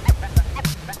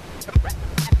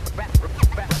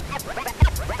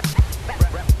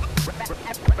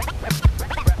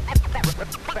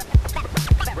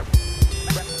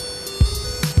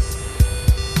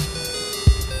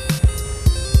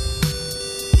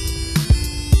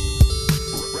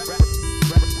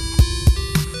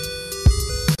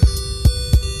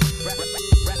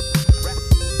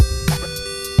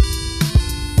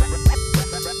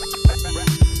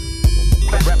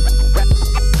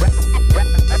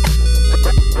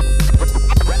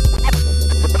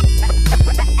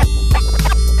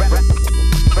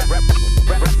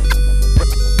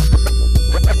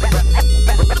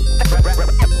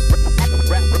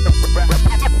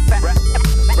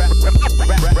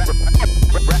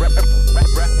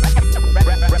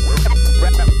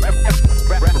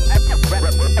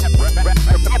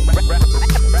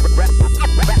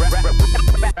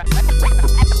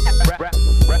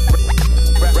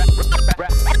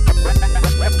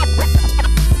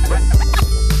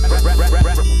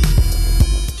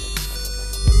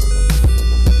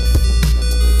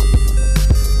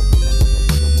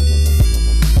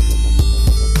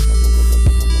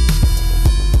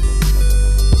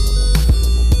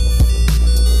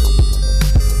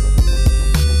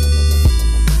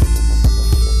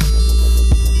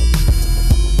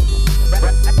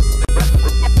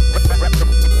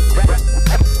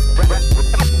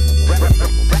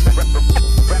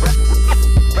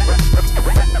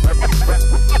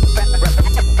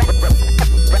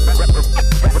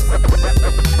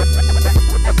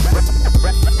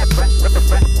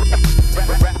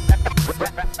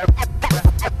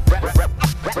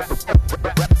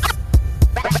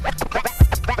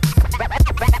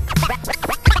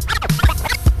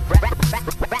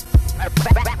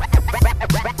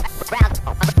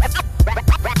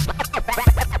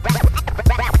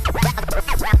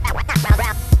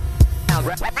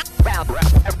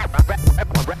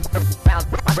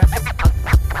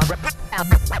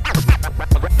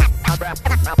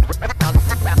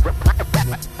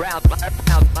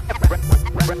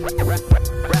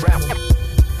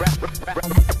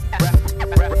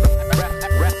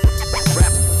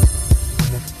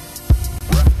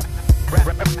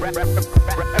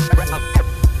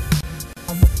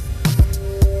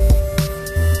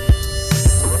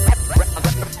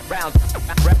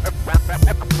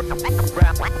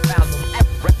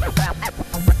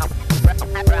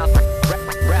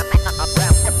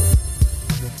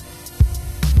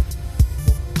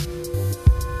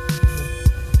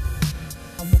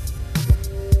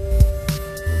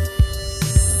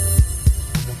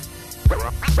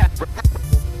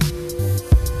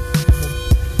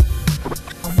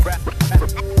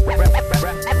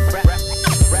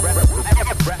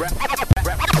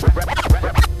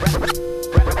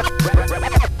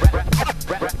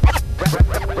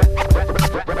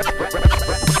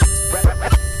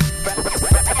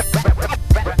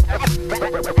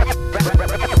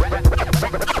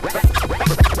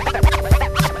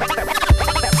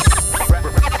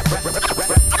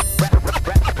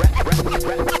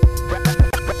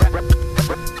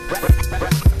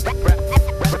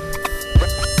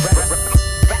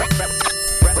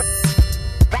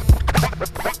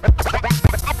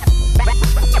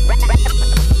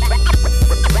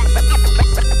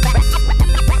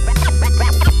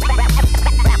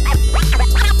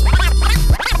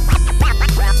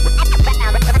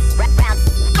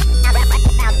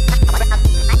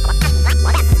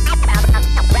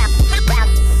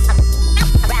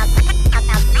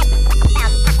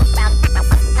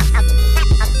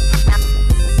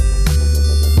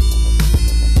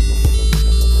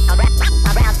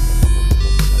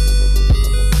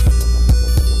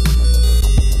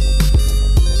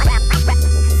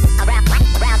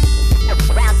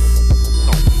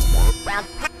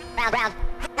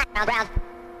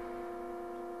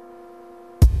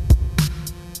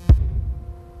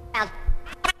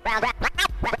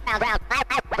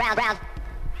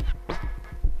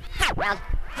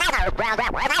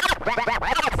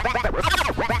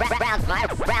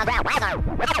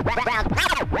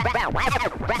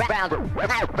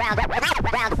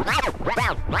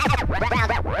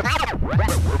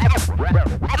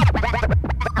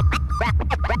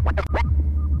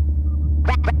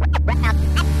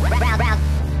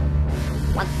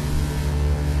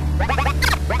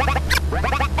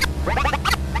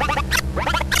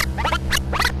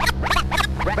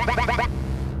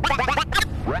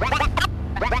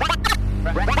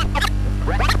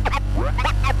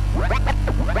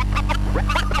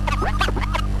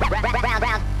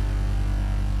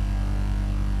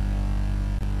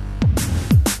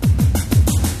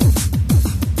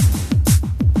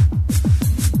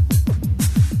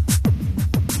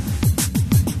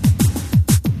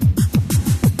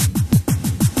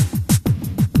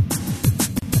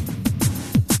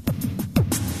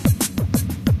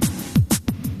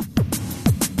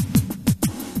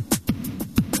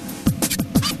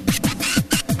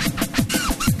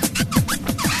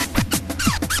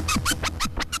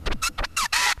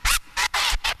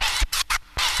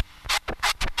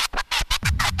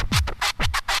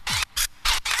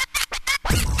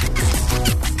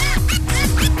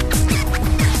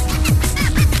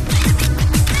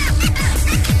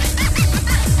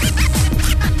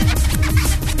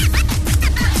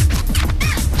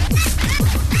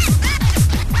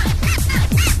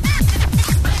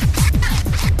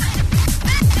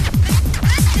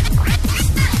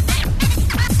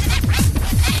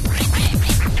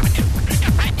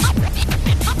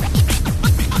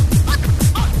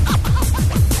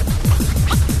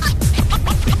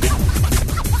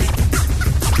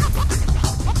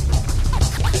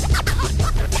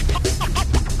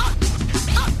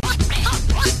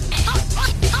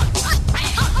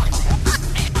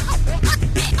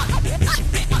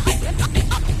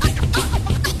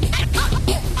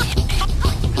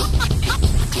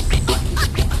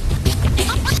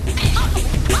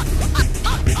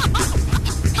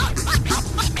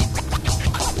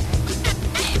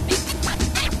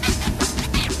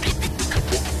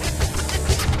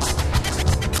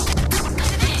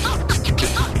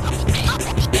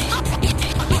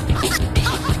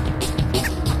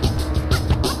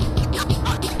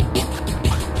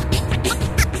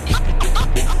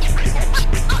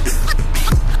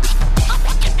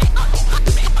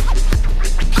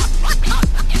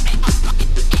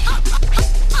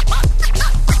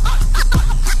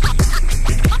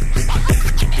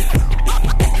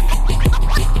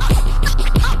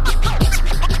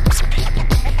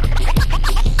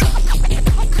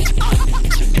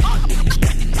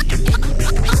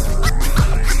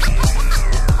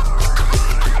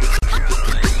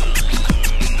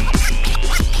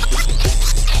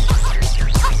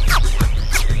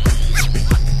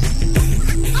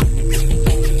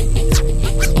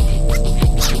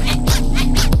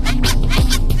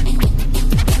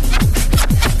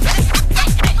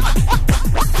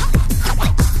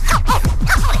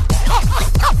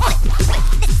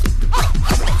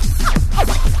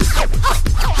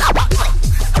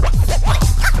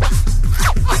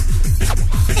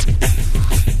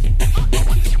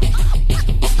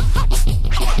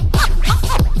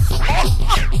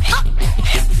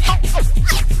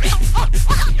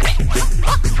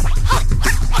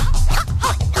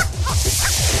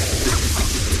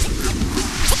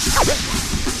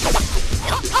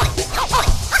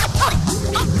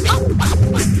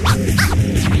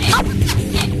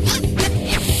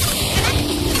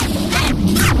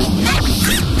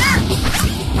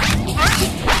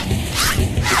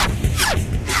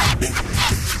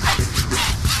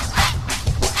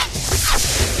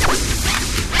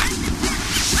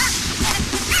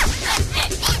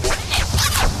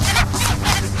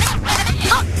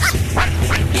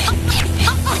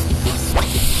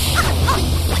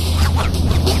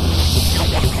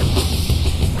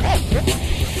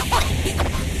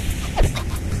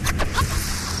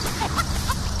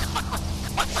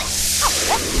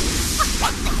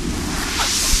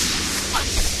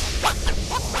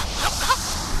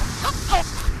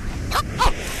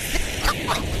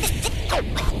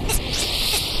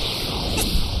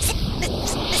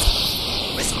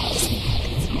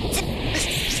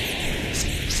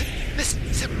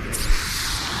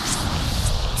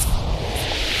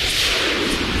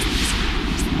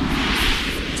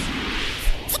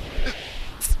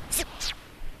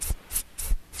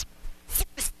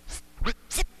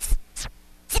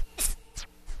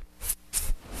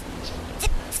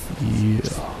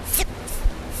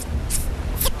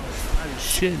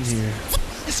 shit in here.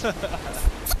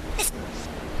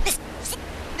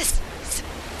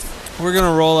 We're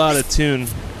gonna roll out a tune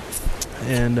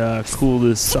and cool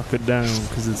this sucker down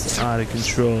because it's out of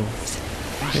control.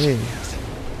 Hey,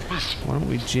 why don't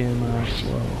we jam out?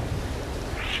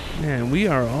 Whoa, man, we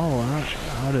are all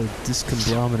out of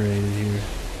disconglomerated here.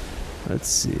 Let's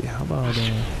see, how about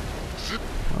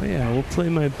oh yeah, we'll play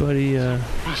my buddy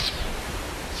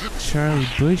Charlie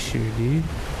Bush here, dude,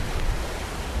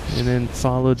 and then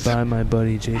followed by my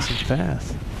buddy Jason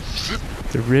Path,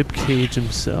 the ribcage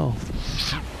himself.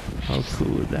 How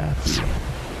cool would that be?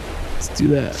 Let's do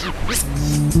that.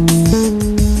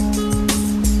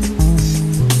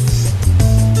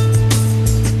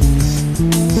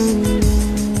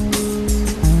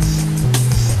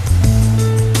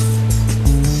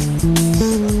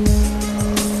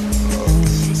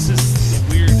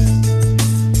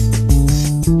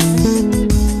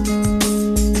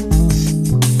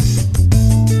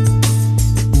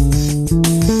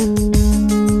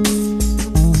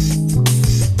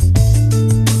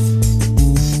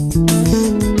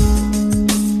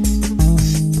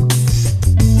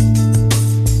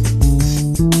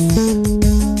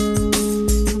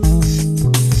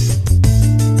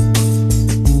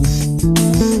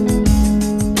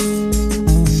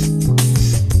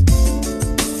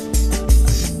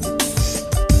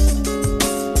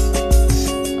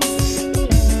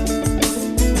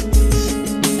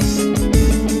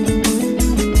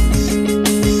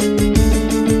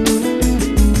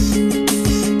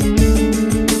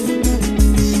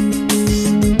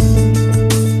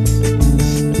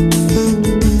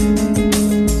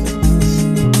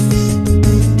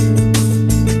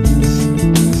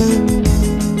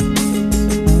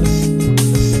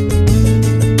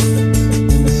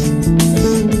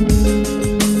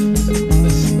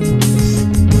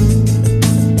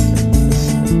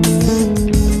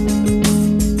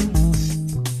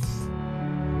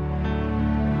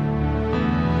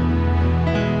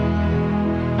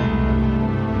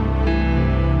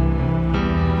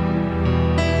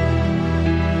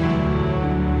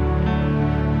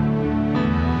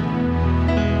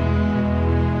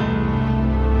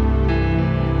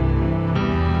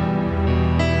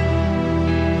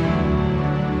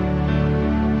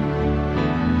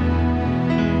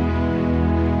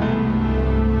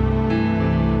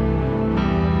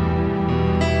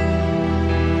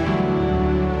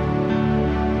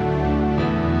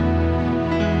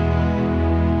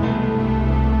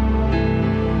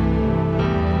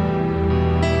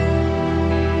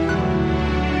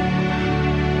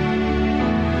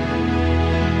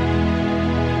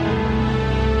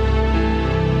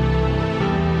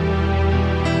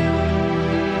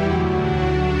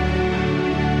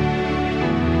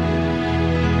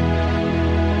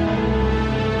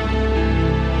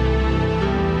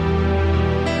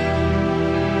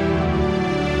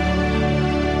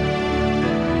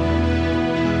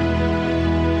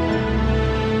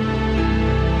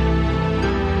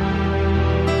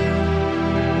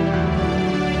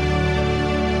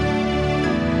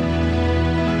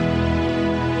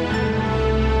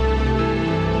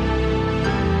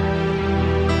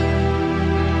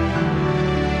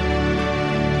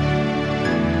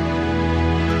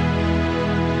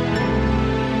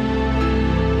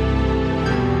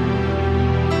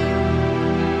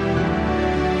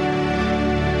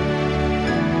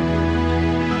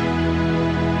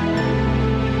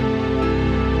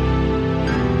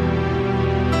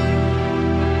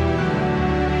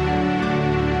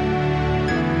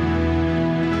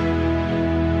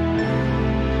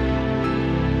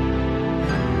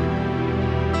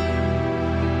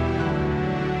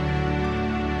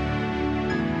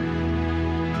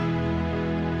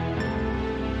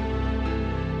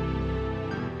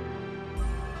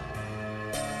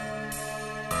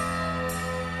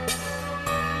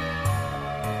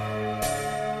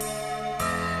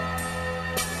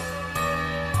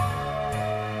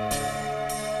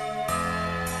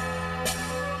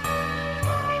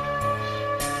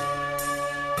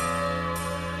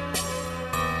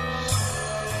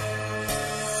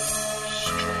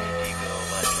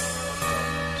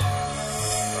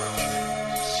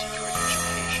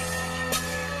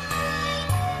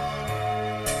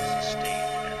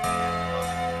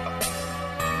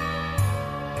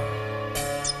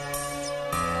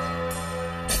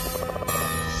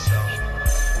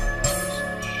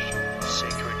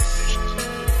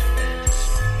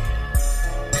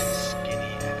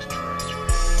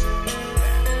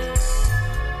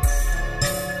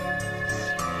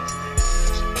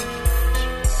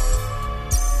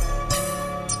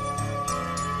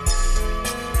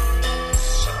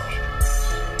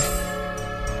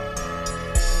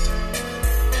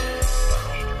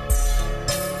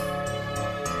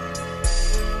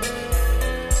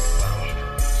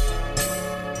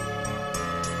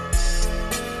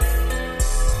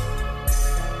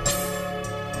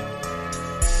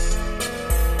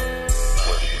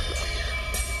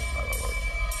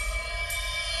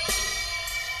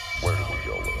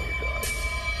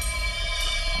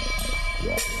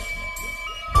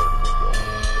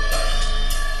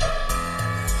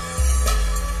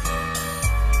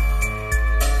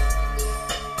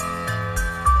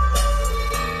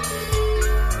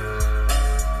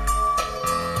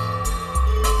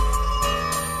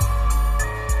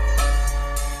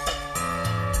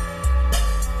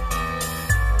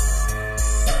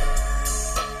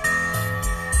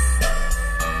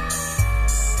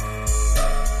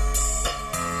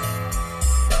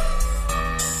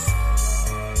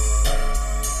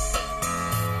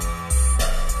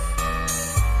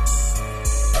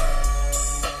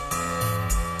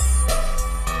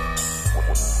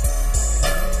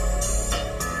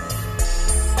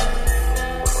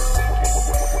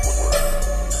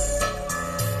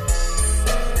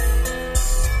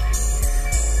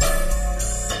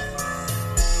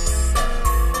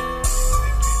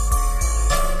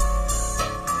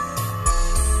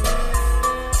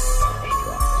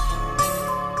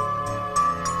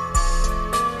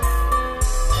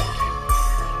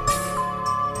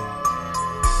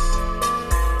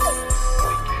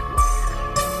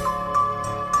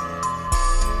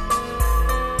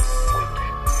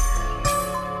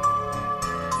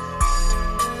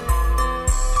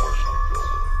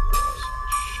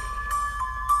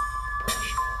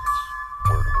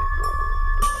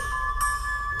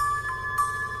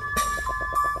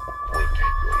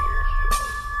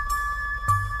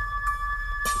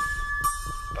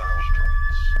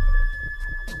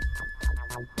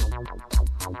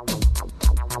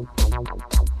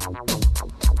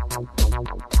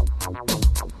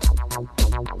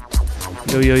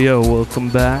 Yo, welcome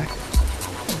back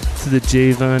to the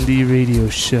JVonD radio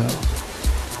show.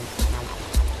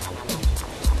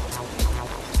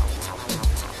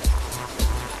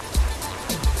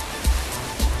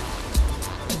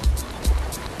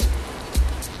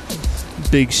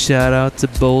 Big shout out to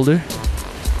Boulder.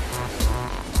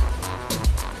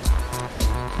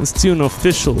 Let's do an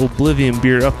official Oblivion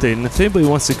beer update. And if anybody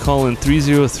wants to call in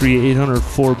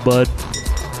 303-804-BUD.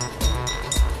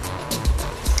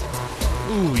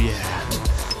 Ooh,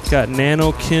 yeah. Got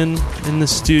Nano-kin in the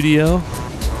studio,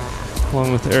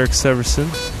 along with Eric Severson.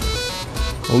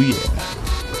 Oh, yeah.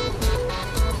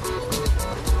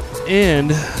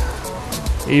 And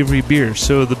Avery Beer.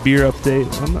 So the beer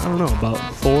update, I don't know, about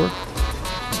 4?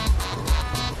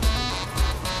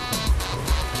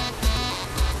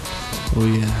 Oh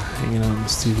yeah, hanging out in the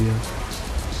studio.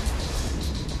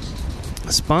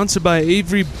 Sponsored by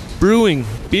Avery Brewing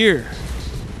Beer.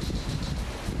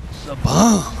 The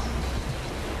bomb.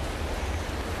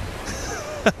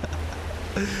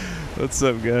 What's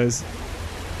up, guys?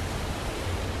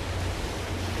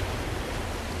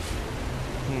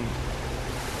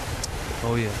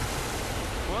 Oh yeah.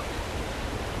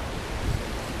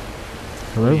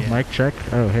 Hello, Yeah. mic check.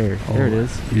 Oh, here it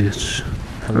is. Yes.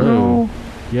 Hello.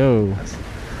 Yo,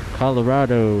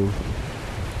 Colorado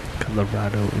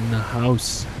in the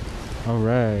house. All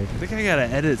right. I think I gotta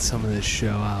edit some of this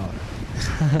show out.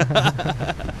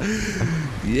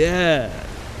 Yeah.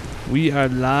 We are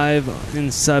live in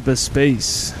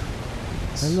cyberspace.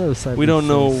 Hello, cyberspace. We don't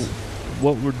know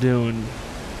what we're doing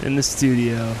in the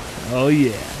studio. Oh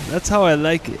yeah. That's how I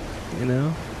like it, you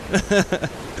know?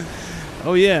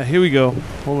 Oh yeah, here we go.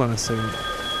 Hold on a second.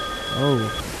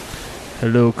 Oh.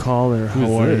 Hello, caller. Who's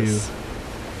How are this?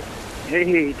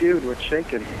 Hey, dude, what's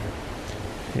shaking?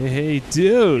 you? Hey,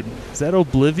 dude. Is that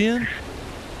Oblivion?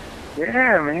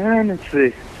 Yeah, man, it's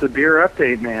the beer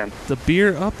update, man. The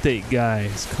beer update guy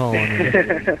is calling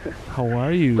in. How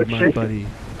are you, What's my shaking? buddy?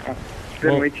 It's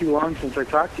been way too long since I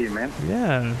talked to you, man.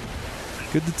 Yeah.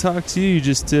 Good to talk to you. You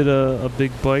just did a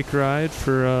big bike ride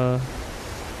for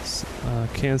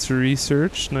cancer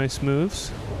research. Nice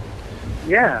moves.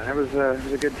 Yeah, it was a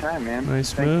good time, man.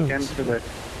 Nice Thanks moves.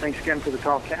 again for the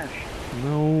tall cash.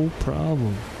 No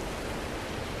problem.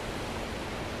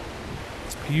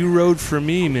 You rode for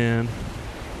me, man.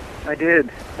 I did.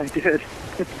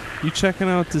 You checking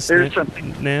out this There's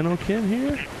Nano-kin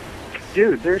here?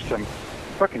 Dude, there's some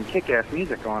fucking kick-ass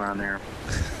music going on there.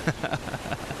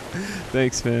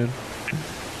 Thanks, man.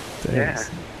 Thanks.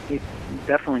 Yeah, he's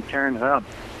definitely tearing it up.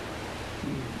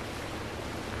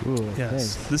 Cool.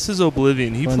 Yes. Thanks. This is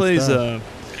Oblivion. He Fun plays stuff.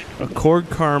 a Chord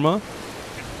Karma.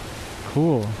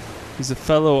 Cool. He's a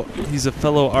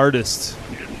fellow artist.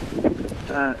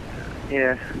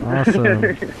 Yeah. Awesome.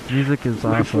 Music is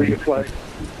awesome.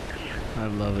 I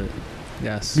love it.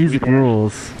 Yes. Music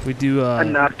rules. We do A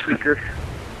knob tweaker.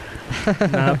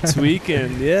 knob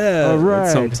tweaking. Yeah. All right.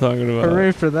 That's what I'm talking about.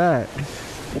 Hooray for that.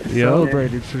 Yep.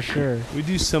 Celebrated for sure. We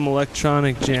do some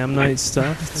electronic jam night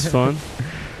stuff. It's fun.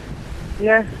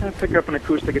 Yeah, I pick up an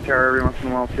acoustic guitar every once in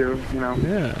a while too. You know.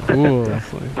 Yeah. Cool.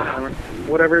 Definitely.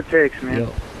 Whatever it takes, man.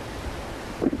 Yep.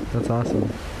 That's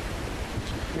awesome.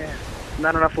 Yeah.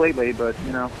 Not enough lately, but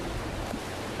you know,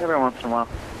 every once in a while.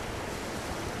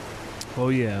 Oh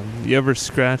yeah. You ever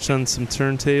scratch on some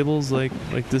turntables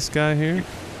like this guy here?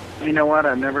 You know what?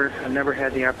 I've never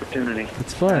had the opportunity.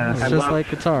 It's fun. It's I just love- like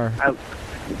guitar.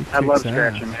 I love Kicks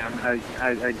scratching, ass. man.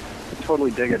 I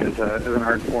totally dig it as an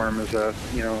art form, as a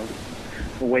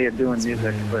a way of doing That's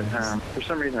music. very But nice. for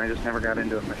some reason, I just never got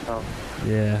into it myself.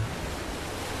 Yeah.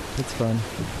 It's fun.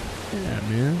 Yeah,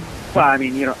 man. Well, I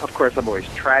mean, of course, I've always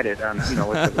tried it on,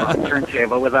 with the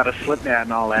turntable without a slip mat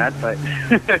and all that. But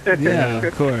Yeah,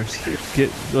 of course.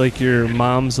 Get like your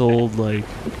mom's old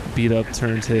beat up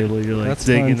turntable. You're That's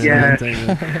digging fun, in yeah. that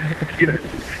thing.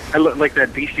 I look like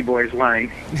that Beastie Boys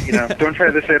line. Don't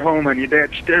try this at home on your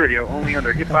dad's stereo, only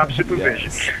under hip hop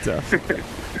supervision. Yes, definitely.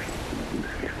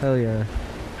 Hell yeah.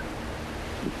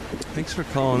 Thanks for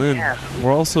calling in. Yeah.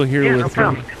 We're also here Yeah, no with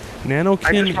problem.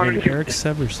 Nano-kin I just wanted and to- Eric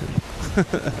Severson,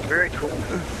 Very cool.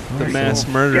 the mass Yeah,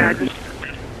 I murderer. just,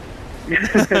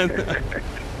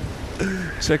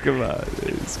 Check him out.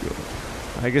 It's cool.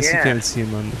 I guess you Yeah. can't see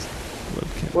him on this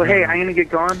webcam. well, hey, I'm gonna get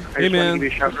going. I Hey, just want man. to give you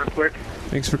a shout real quick.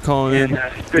 Thanks for calling And, in.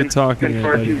 it's been, Good talking to been you,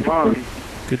 far buddy. too long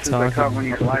Good since I caught talking. one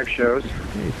of your live shows,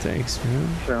 Hey, thanks, man.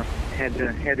 so had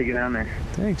to get on there.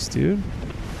 Thanks, dude.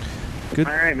 Good.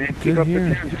 All right, man. good Keep up hearing.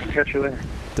 the tunes. Catch you later.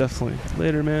 Definitely.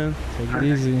 Later, man. Take it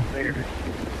easy. Later.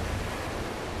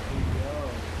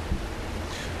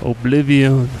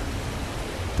 Oblivion.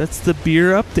 That's the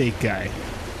beer update guy.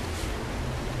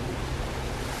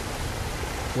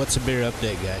 What's the beer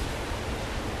update guy?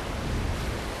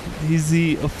 He's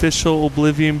the official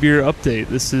Oblivion beer update.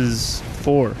 This is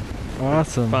 4.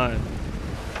 Awesome. 5.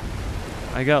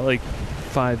 I got like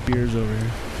 5 beers over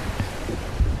here.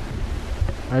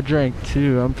 I drank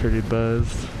 2. I'm pretty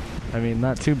buzzed. I mean,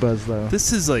 not too buzzed though.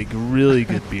 This is like really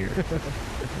good beer.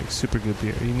 Like super good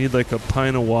beer. You need like a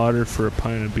pint of water for a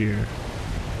pint of beer.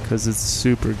 Because it's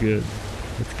super good.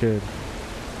 It's good.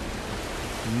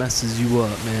 Messes you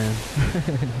up, man.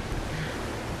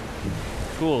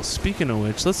 Cool. Speaking of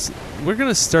which, we're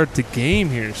gonna start the game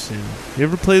here soon. You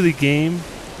ever play the game?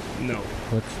 No.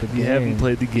 What's the game? You haven't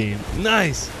played the game.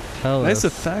 Nice. Nice us.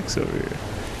 effects over here.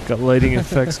 Got lighting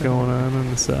effects going on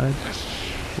the side.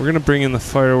 We're gonna bring in the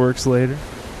fireworks later.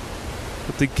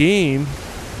 But the game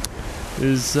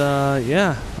is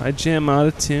I jam out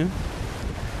a tune,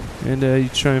 and you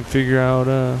try and figure out.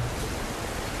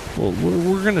 Well,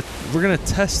 we're gonna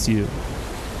test you,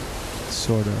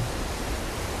 sort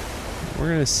of. We're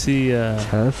gonna see.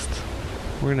 Test.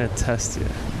 We're gonna test you.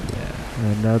 Yeah.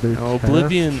 Another. Now,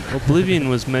 Oblivion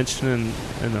was mentioning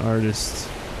an artist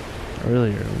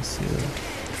earlier. Let's see.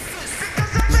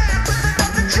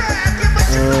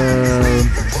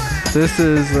 This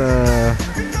is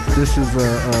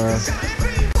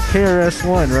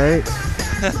KRS-One, right?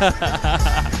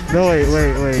 No,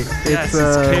 wait. Yes,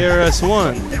 it's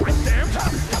KRS-One.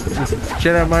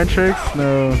 Jedi Mind Tricks?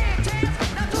 No.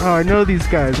 Oh, I know these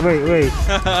guys. Wait.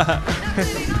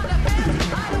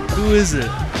 Who is it?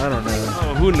 I don't know.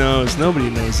 Oh, who knows? Nobody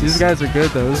knows. These guys are good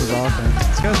though. This is awesome.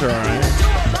 These guys are alright.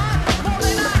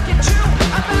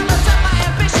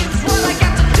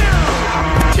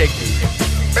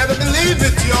 Better believe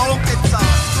it, y'all.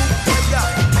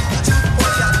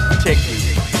 Check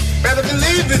it. Better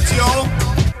believe it, y'all.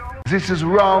 This is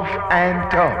rough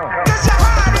and tough.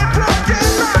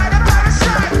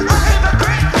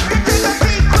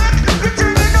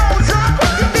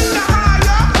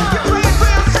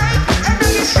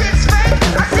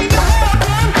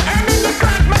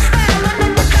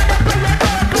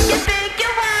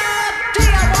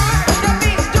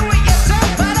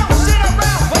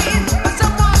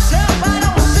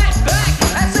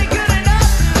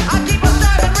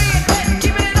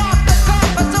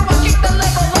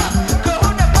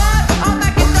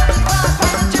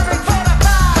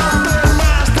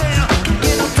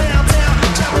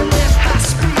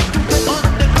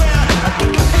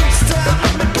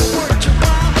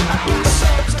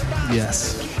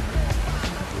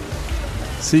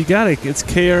 So you got it. It's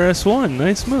KRS-One.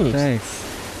 Nice move. Thanks.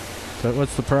 But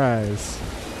what's the prize?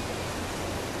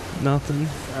 Nothing.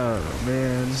 Oh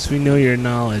man. Just we know your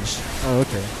knowledge. Oh,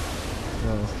 okay.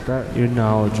 Well, that you're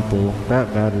knowledgeable.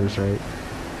 That matters, right?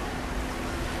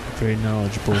 Very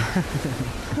knowledgeable.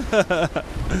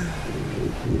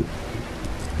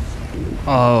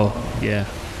 Oh yeah.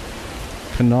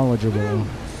 Knowledgeable.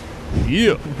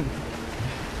 Yeah.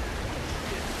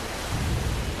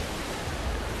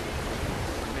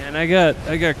 Man, I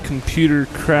got computer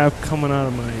crap coming out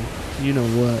of my you know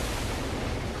what.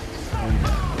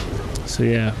 So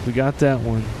yeah, we got that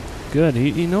one. Good.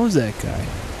 He knows that guy.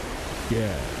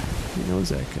 Yeah. He knows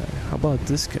that guy. How about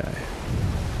this guy?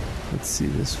 Let's see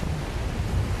this one.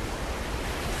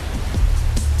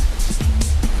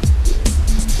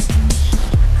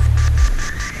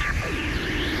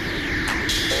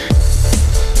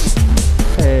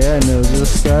 Hey, I know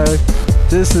this guy.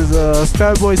 This is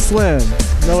Fatboy Slim.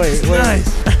 No, wait. Nice.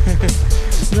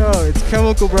 No, it's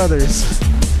Chemical Brothers.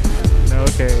 No,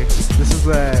 okay. This is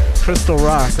Crystal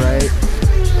Rock, right?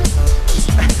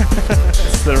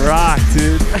 It's the Rock,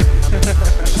 dude.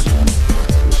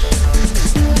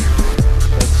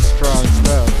 That's strong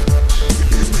stuff.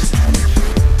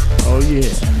 Oh yeah.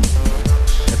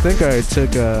 I think I took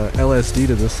LSD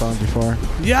to this song before.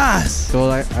 Yes. So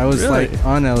I was really? like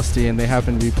on LSD, and they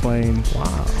happened to be playing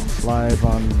live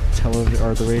on television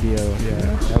or the radio. Yeah,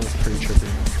 that was pretty trippy.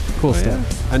 Cool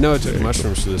stuff. Yeah. I know I took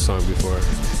mushrooms to this song before.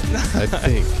 I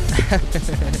think.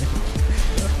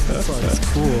 That song's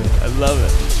cool. I love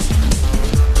it.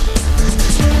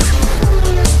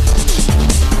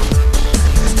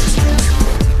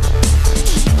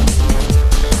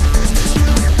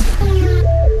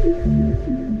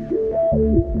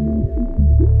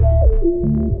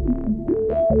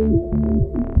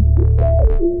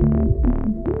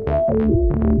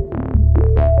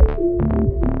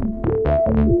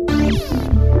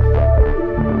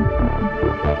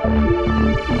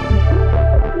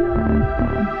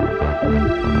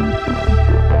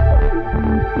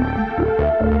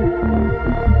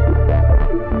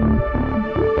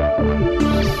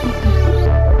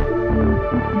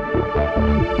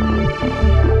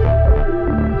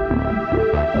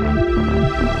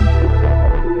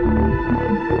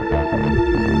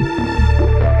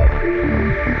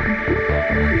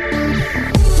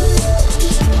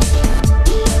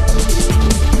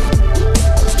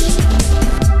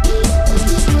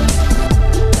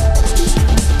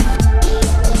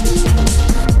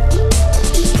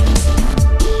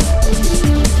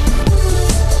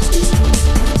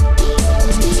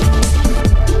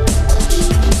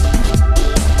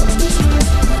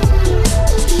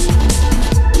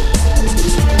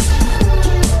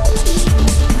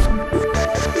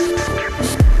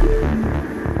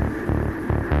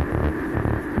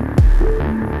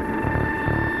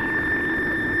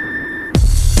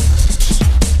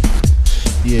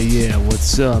 Yeah,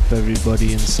 what's up,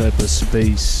 everybody in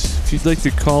cyberspace? If you'd like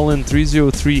to call in,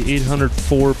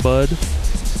 303-800-4BUD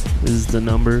is the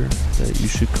number that you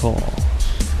should call.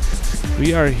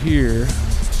 We are here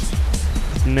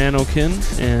with Nano-kin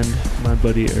and my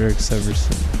buddy Eric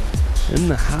Severson in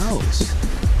the house.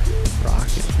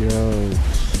 Rockin'. Yo.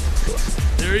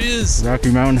 There he is. Rocky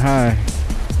Mountain High.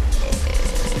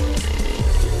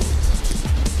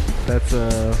 That's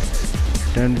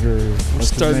Denver. What's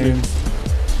his name?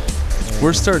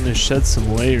 We're starting to shed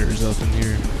some layers up in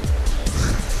here.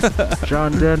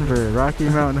 John Denver, Rocky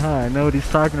Mountain High. I know what he's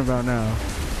talking about now.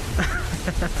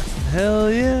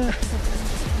 Hell yeah.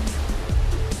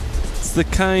 It's the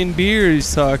kind beer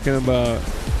he's talking about.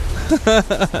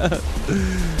 The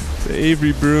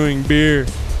Avery Brewing Beer.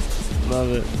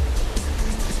 Love it.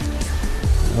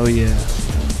 Oh yeah.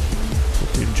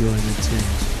 Hope you're enjoying the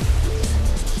tunes.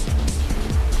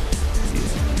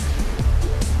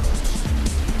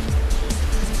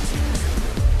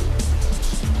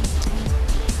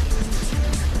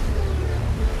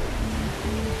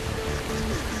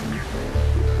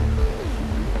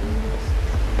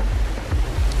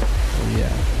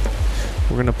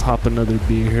 We're gonna pop another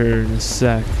beer here in a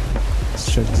sec. Let's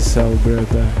check this out. We'll be right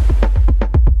back.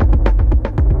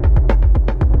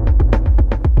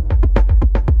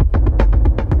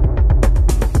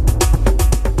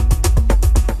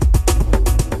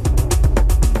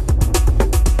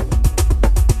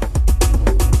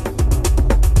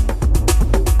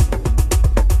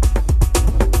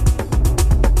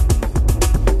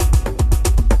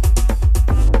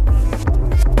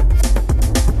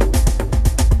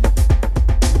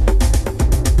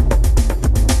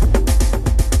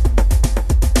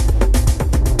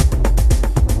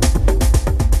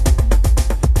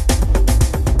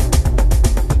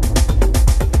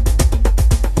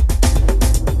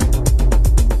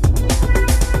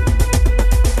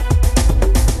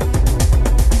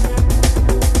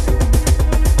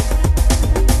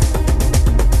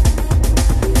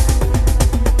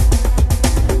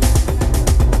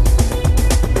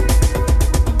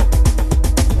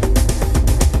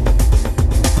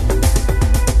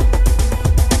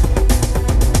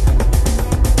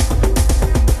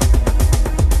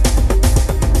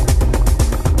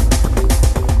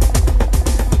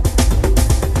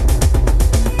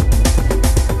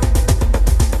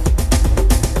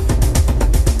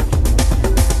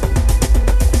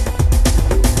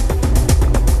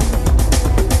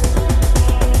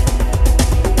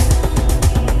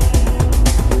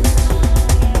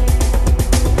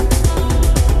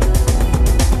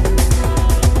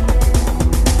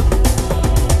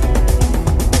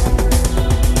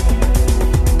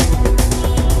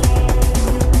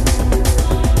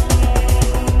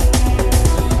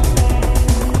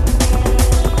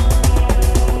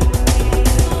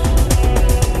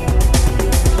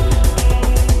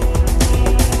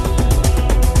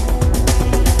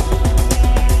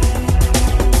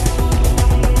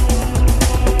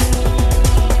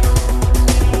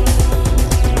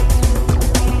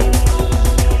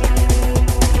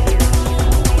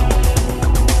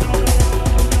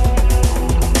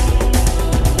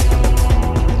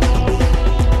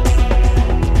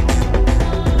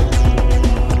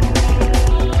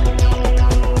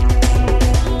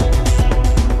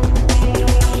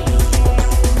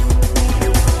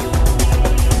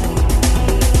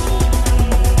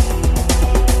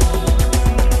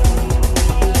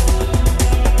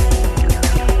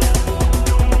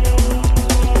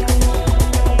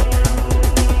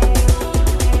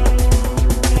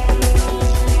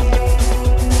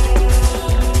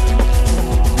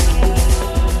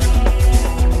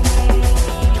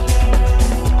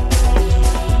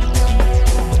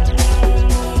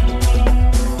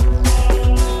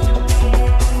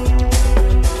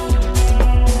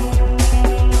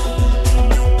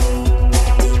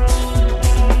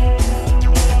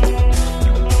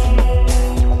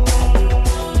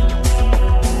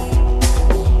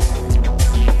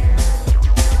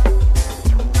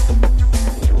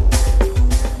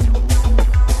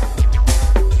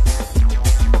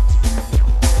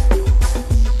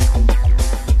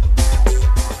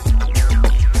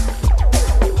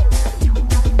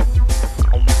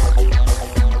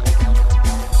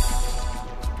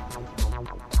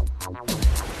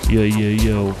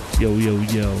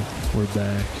 Yo, we're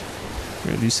back.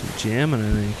 We're gonna do some jamming,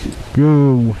 I think.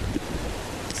 Go!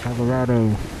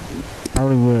 Colorado.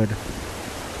 Hollywood.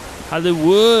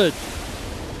 Hollywood!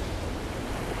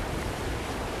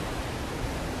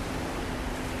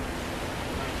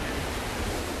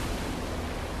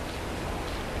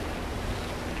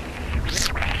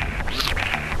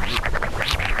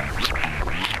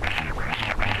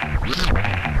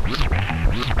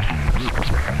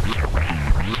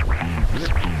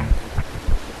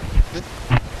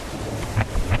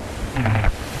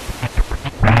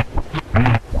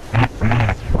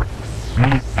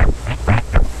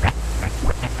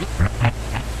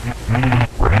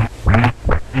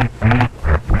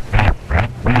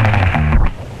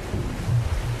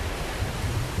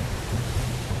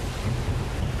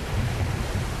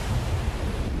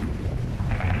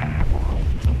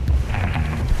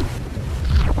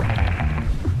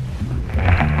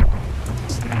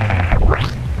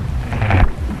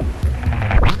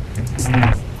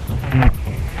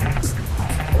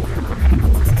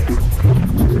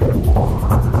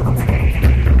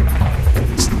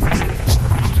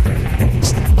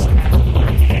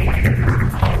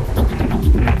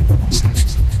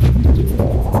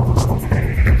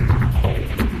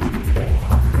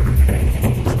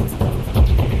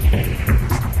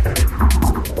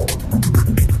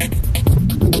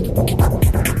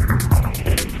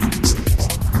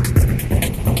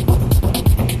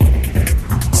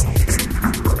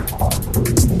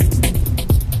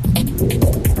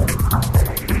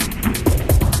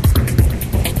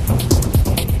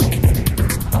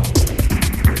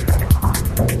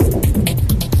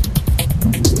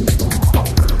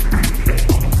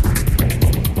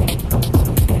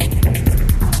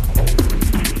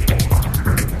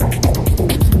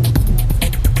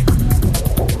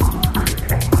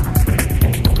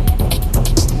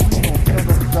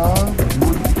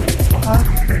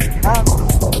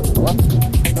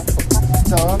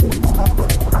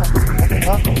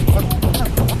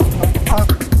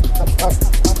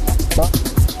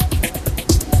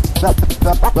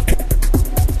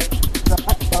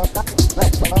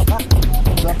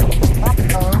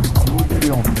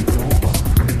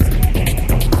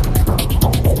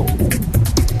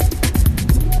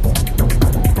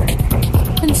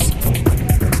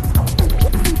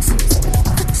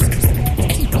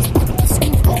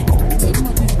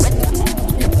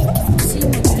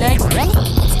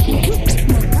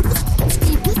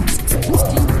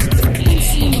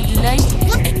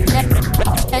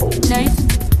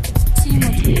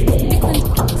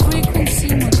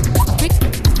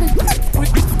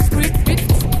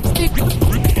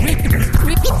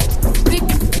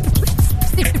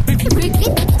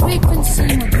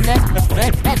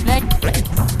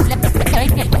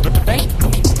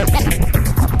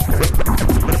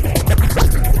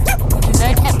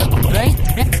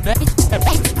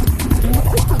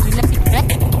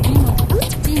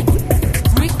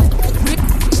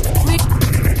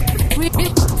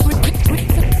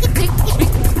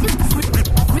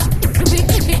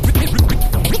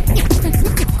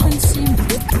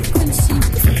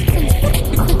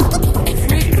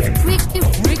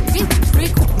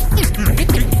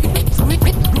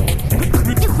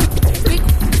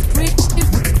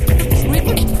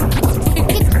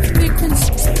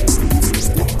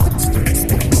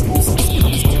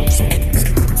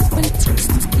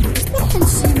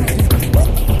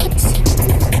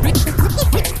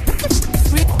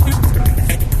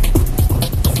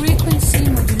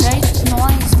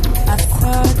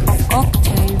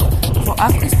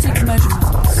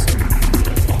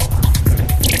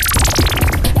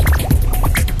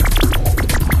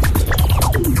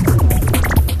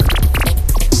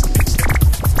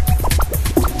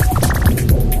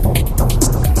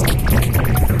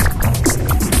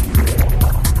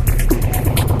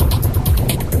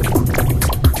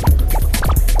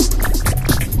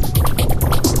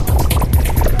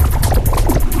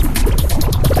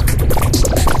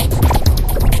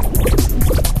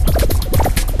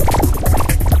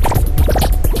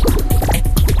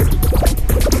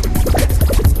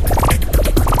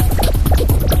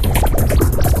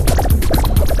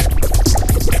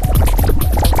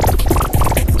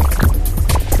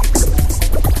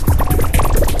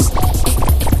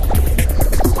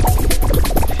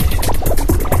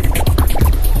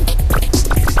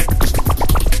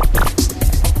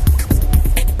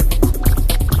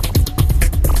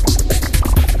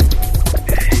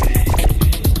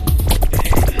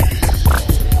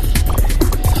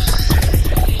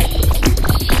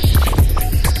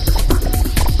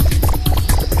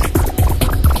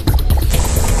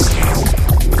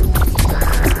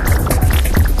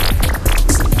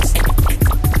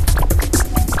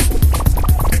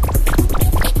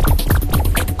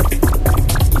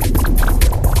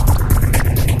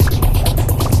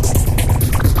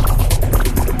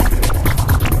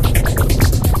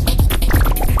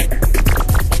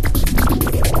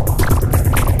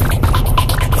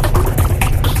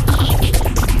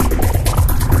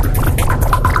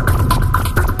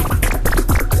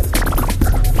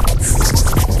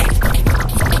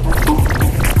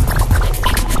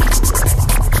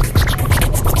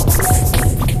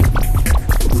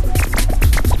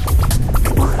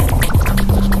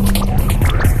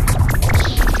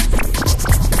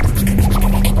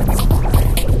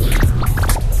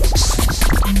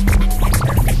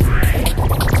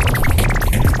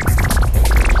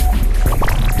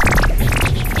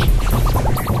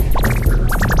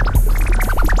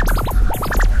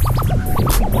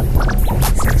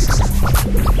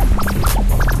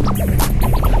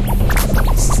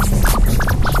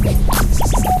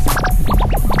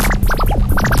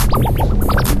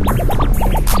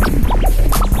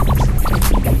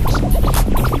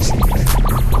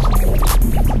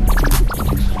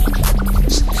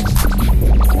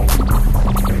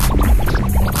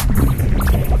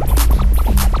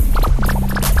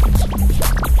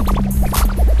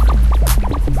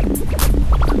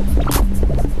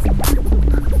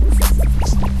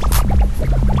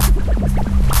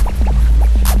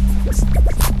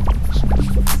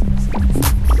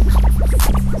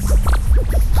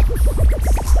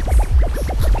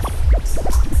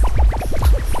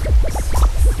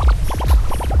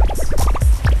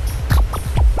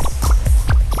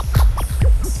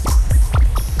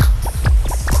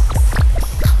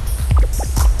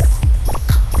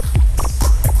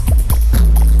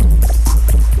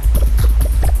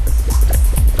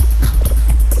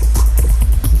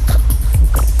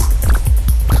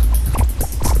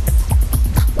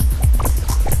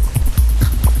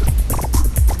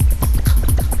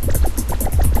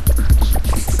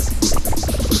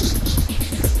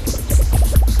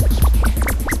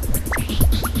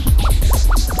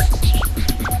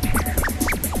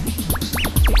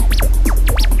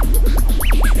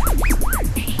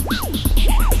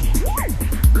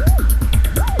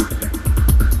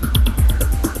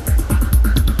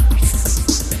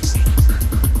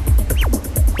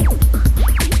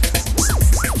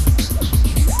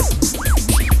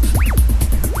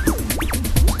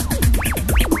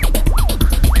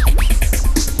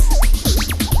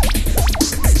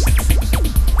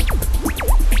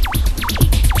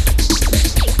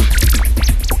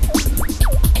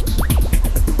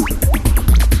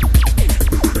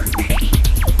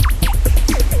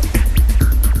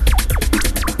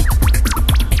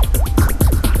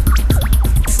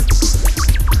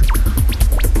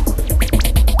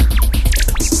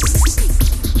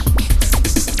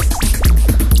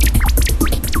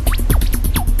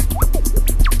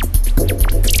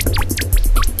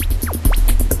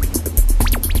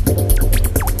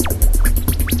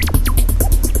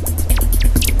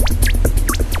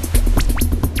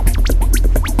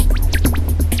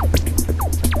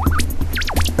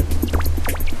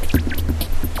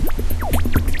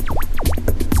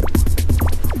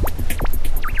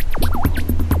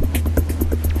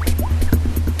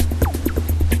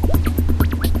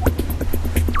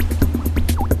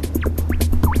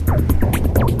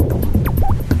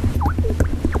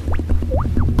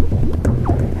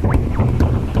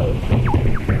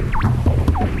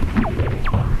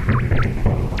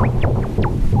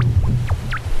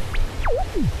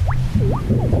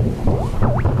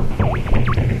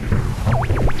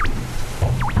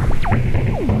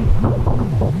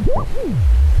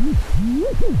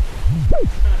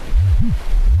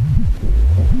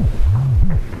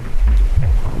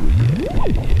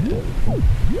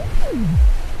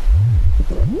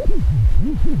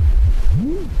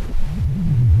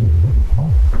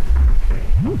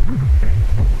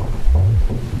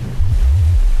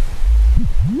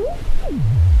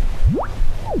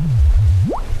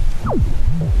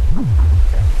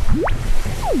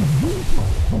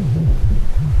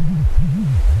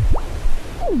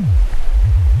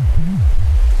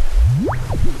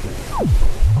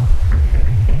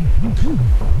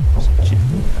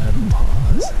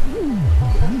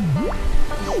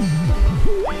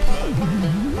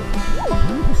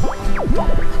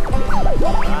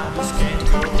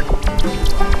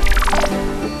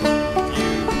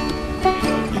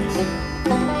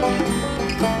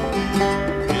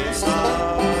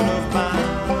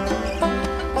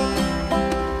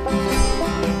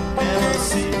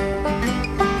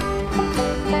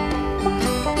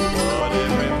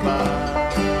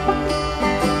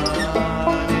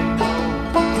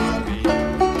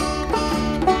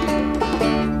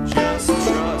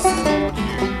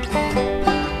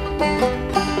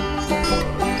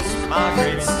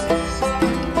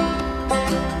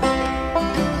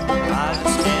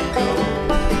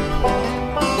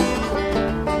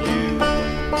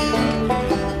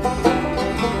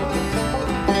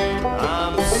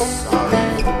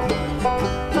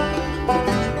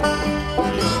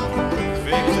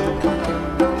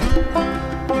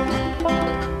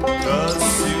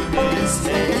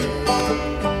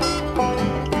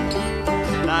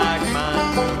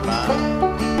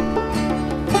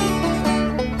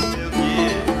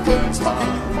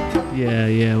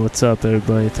 What's up,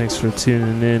 everybody? Thanks for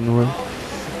tuning in. I'm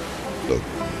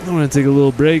going to take a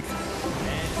little break.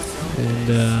 And,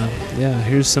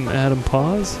 here's some Adam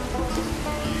Pause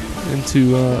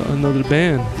into another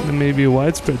band and maybe a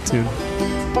widespread tune. You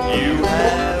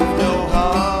have no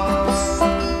heart.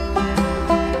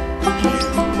 You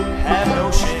have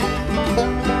no shame.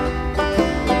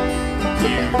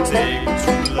 You take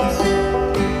true love.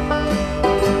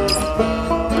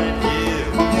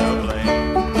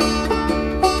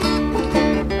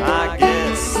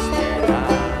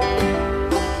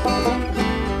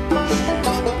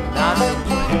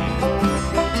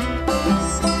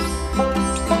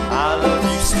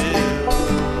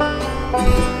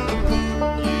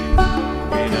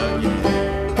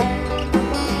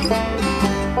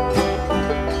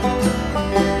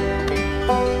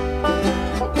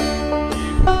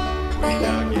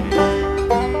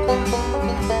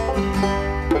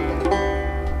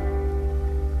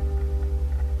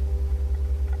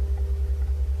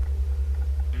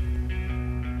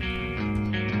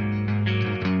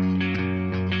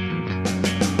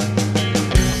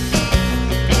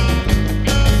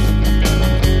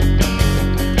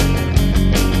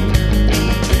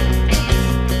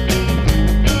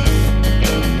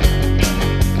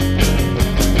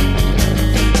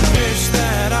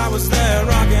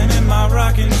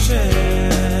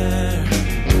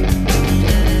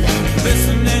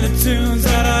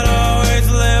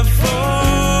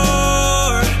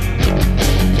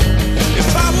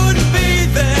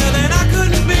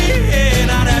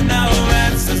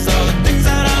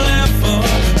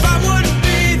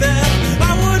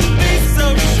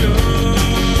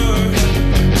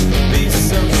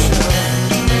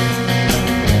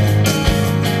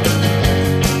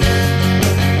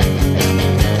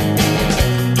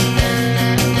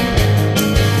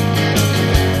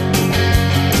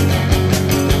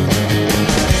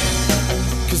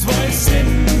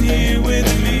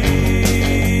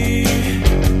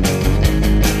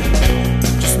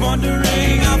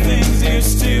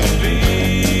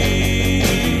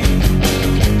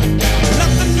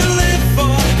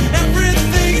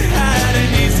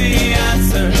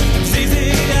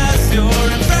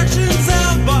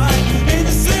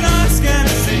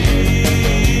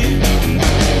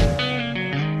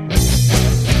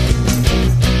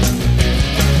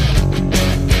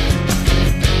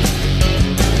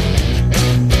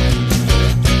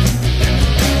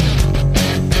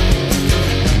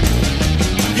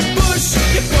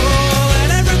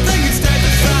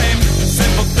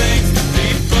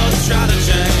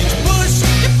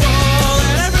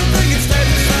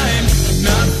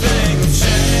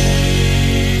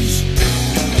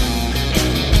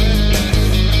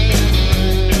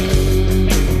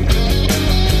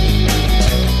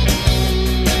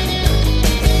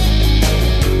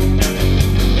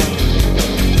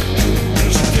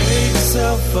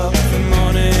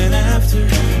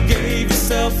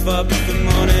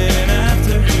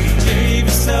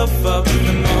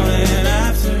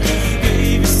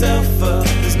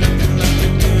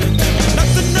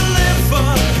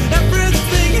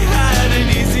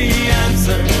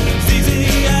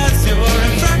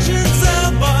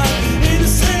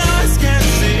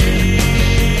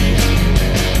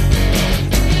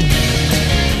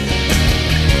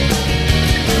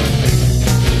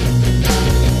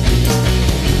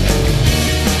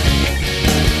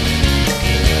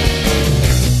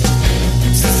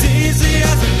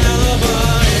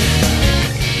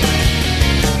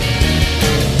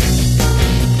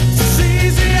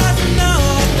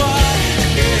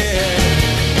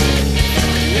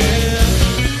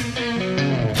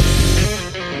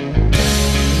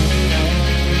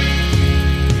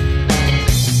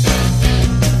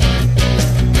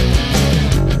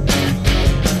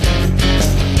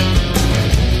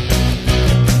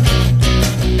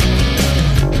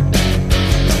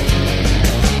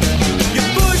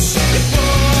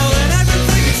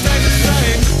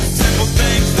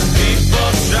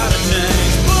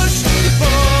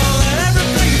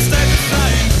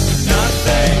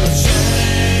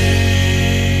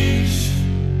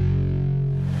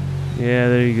 Yeah,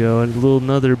 there you go.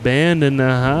 Another band in the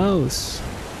house.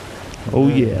 Oh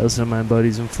yeah, those are my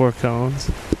buddies in Fort Collins.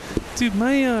 Dude,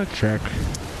 my check.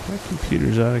 My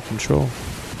computer's out of control.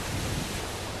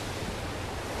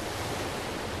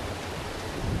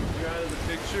 You're out of the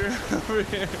picture over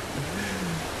here.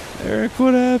 Eric,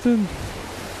 what happened?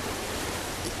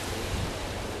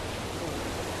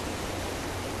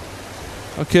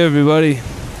 Okay, everybody.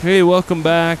 Hey, welcome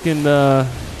back, and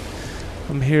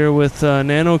I'm here with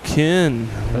Nano-kin.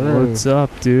 Hello. What's up,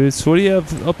 dude? So what do you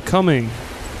have upcoming?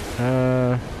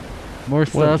 More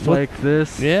stuff what? like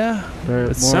this. Yeah,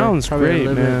 It sounds great, a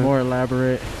little man. bit more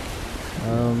elaborate.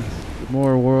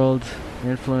 More world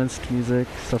influenced music,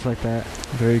 stuff like that.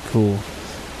 Very cool.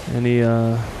 Any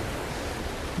you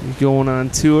going on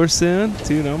tour soon?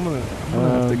 Dude, I'm gonna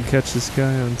have to catch this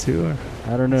guy on tour.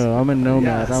 I don't know. I'm a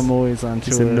nomad. Yes. I'm always on tour.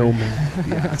 He's a nomad.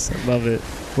 Yes, I love it.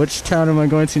 Which town am I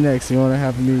going to next? You want to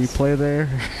have me play there?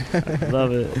 I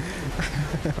love it.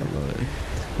 I love it.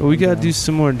 Well, we gotta do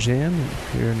some more jamming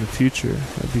here in the future.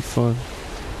 That'd be fun.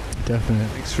 Definitely.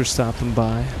 Thanks for stopping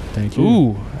by. Thank you.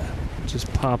 Ooh,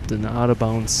 just popped an Out of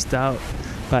Bounds Stout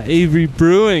by Avery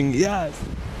Brewing. Yes.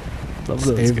 Love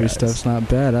those Avery guys. stuff's not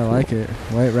bad. I like it.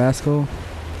 White Rascal.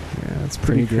 Yeah, it's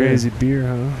pretty Pretty crazy beer,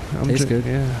 huh? Tastes good.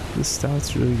 Yeah, this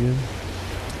stout's really good.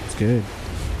 It's good.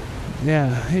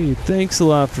 Yeah, hey, thanks a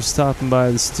lot for stopping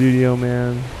by the studio,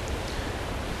 man.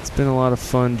 It's been a lot of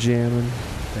fun jamming.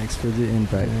 Thanks for the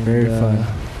invite. And, Very fun.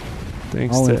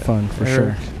 Thanks All to in fun, for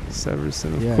Eric sure.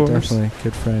 Severson, of Yeah, course. definitely.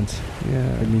 Good friends.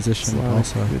 Yeah. Good musician It's a lot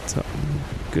also. of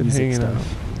good Music hanging stuff.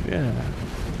 out. Yeah.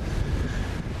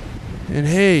 And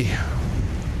hey,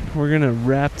 we're going to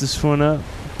wrap this one up,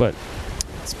 but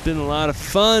it's been a lot of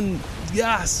fun.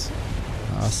 Yes.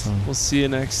 Awesome. We'll see you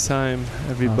next time,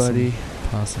 everybody.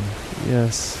 Awesome.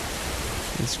 Yes.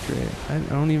 It's great. I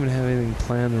don't even have anything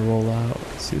planned to roll out.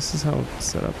 See, this is how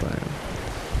set up I am.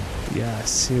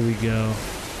 Yes, here we go.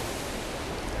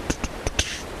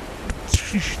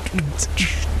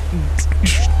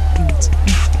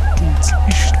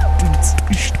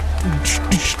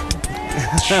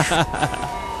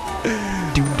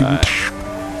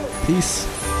 Peace.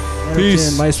 Peace.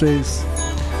 Nano-kin, MySpace.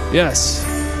 Yes.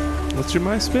 What's your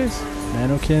MySpace?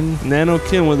 Nano-kin.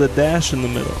 Nano-kin with a dash in the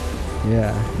middle.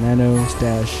 Yeah. Nano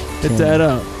dash. Hit that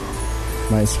up.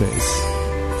 MySpace.